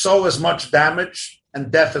to sow as much damage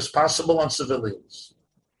and death as possible on civilians.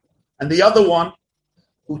 And the other one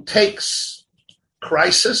who takes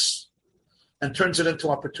crisis and turns it into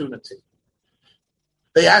opportunity.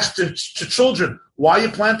 They asked the children, why are you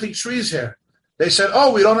planting trees here? They said,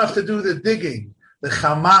 oh, we don't have to do the digging. The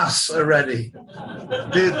Hamas already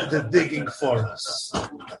did the digging for us.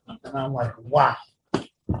 And I'm like, wow,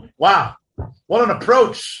 what an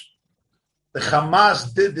approach. The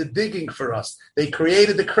Hamas did the digging for us. They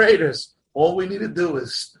created the craters. All we need to do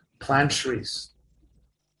is plant trees.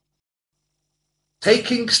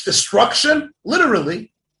 Taking destruction,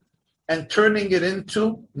 literally, and turning it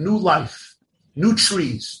into new life, new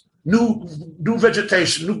trees, new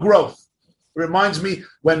vegetation, new growth. It reminds me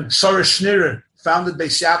when Sarah Schneer founded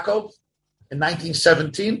Beis Yaakov in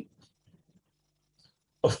 1917.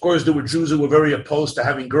 Of course, there were Jews who were very opposed to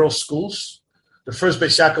having girls' schools. The first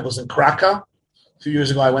Beis Yaakov was in Krakow. A few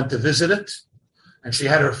years ago, I went to visit it. And she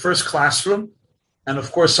had her first classroom. And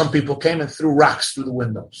of course, some people came and threw rocks through the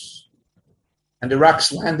windows. And the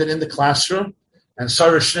rocks landed in the classroom. And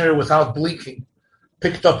Sarah Schneer, without blinking,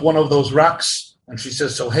 picked up one of those rocks. And she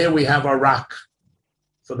says, so here we have our rock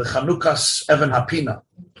for the Chanukas Even Hapina,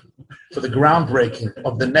 for the groundbreaking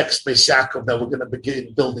of the next Beis Yaakov that we're going to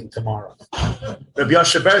begin building tomorrow. Rabbi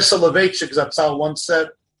Yoshe Ber Soloveitchik Zatzal once said,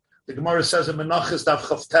 the Gemara says in Menachos Daf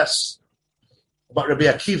Chavtes about Rabbi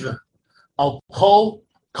Akiva, Al Kol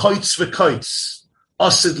Koitz V'Koitz,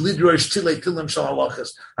 Asid Lidrosh Tilei Tilim Shal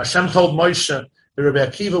Halachas. Hashem told Moshe that Rabbi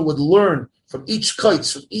Akiva would learn from each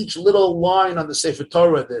koitz, from each little line on the Sefer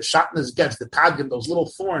Torah, the Shatnez Getz, the Tagim, those little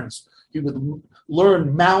thorns. He would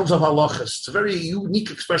learn mounds of halachas. It's a very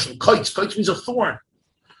unique expression. Koitz means a thorn.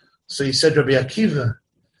 So he said Rabbi Akiva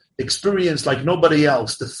experienced like nobody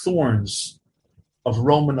else the thorns of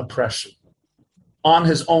Roman oppression on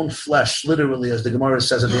his own flesh, literally, as the Gemara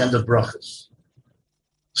says at the end of Brachas.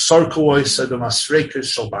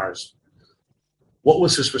 What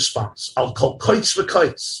was his response? I'll call koitz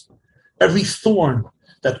v'koitz. Every thorn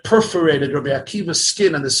that perforated Rabbi Akiva's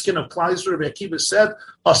skin and the skin of Klal Yisrael, Rabbi Akiva said,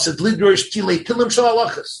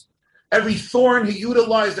 every thorn he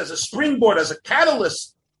utilized as a springboard, as a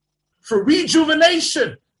catalyst for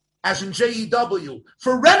rejuvenation as in JEW,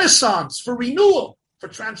 for renaissance, for renewal, for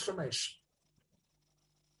transformation.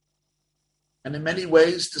 And in many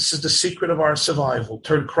ways, this is the secret of our survival.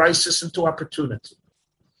 Turn crisis into opportunity.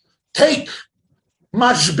 Take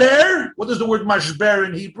mashber. What is the word mashber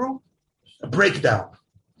in Hebrew? A breakdown.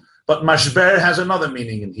 But mashber has another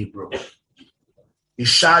meaning in Hebrew.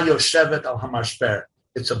 Isha yoshevet al hamashber.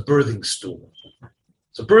 It's a birthing stool.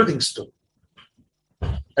 It's a birthing stool.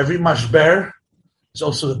 Every mashber is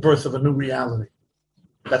also the birth of a new reality.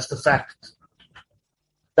 That's the fact.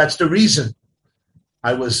 That's the reason.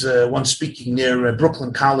 I was once speaking near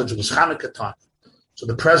Brooklyn College. It was Hanukkah time. So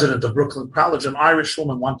the president of Brooklyn College, an Irish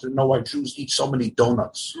woman, wanted to know why Jews eat so many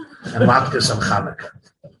donuts and latkes on Hanukkah.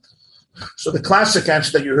 So the classic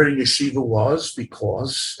answer that you heard in yeshiva was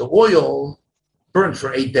because the oil burned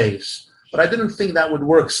for 8 days. But I didn't think that would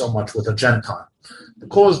work so much with a Gentile.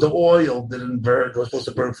 Because the oil didn't burn, it was supposed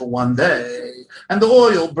to burn for 1 day, and the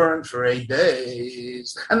oil burned for 8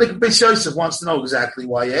 days. And the Beis Yosef wants to know exactly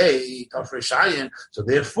why 8, so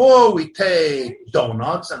therefore we take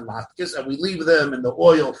donuts and latkes and we leave them in the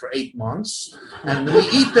oil for 8 months, and we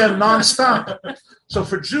eat them nonstop. So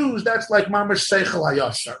for Jews, that's like mamash seichel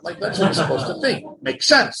hayashar. Like that's what you're supposed to think. Makes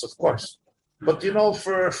sense, of course. But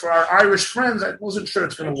for our Irish friends, I wasn't sure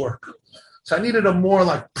it's going to work. So I needed a more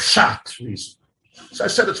like pshat reason. So I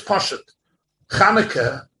said it's pashut.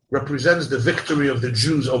 Hanukkah represents the victory of the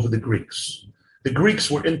Jews over the Greeks. The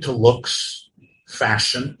Greeks were into looks,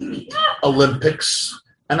 fashion, Olympics,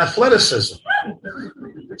 and athleticism.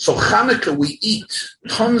 So Hanukkah, we eat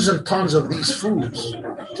tons and tons of these foods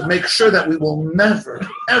to make sure that we will never,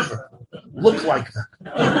 ever look like them.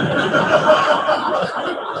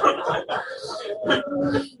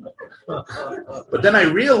 But then I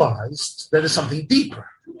realized that there's something deeper.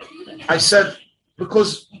 I said,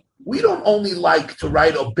 because we don't only like to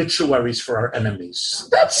write obituaries for our enemies.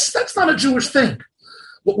 That's not a Jewish thing.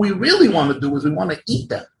 What we really want to do is we want to eat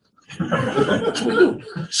them. That's what we do.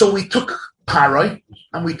 So we took paroi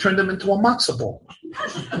and we turned them into a matzah ball.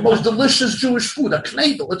 The most delicious Jewish food, a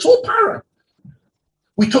knedel. It's all paroi.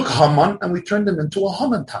 We took Haman and we turned them into a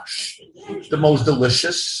hamantash, the most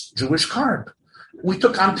delicious Jewish carb. We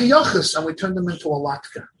took Antiochus and we turned them into a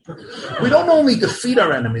latke. We don't only defeat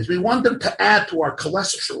our enemies, we want them to add to our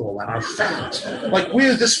cholesterol and our fat. Like,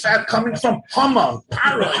 where's this fat coming from? Haman,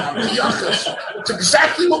 Paroi, Antiochus. It's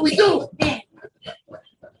exactly what we do.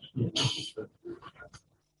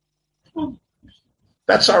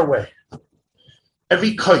 That's our way.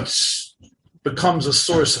 Every kaitz becomes a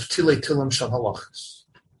source of tilei tilim shel halachas.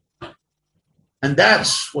 And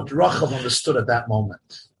that's what Rachel understood at that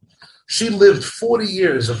moment. She lived 40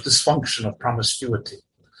 years of dysfunction, of promiscuity.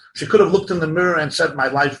 She could have looked in the mirror and said, my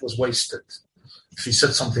life was wasted. She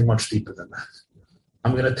said something much deeper than that.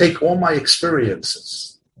 I'm going to take all my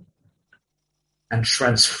experiences and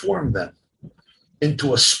transform them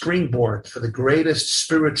into a springboard for the greatest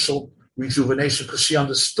spiritual rejuvenation, because she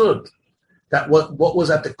understood that what was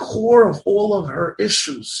at the core of all of her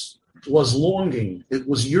issues was longing. It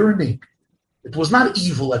was yearning. It was not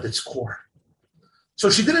evil at its core. So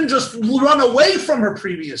she didn't just run away from her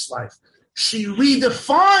previous life. She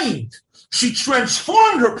redefined, she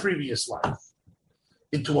transformed her previous life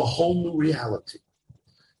into a whole new reality,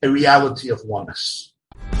 a reality of oneness.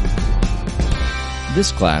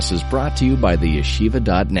 This class is brought to you by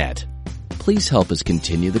theyeshiva.net. Please help us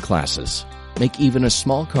continue the classes. Make even a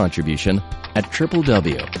small contribution at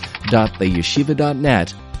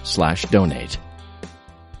www.theyeshiva.net/donate.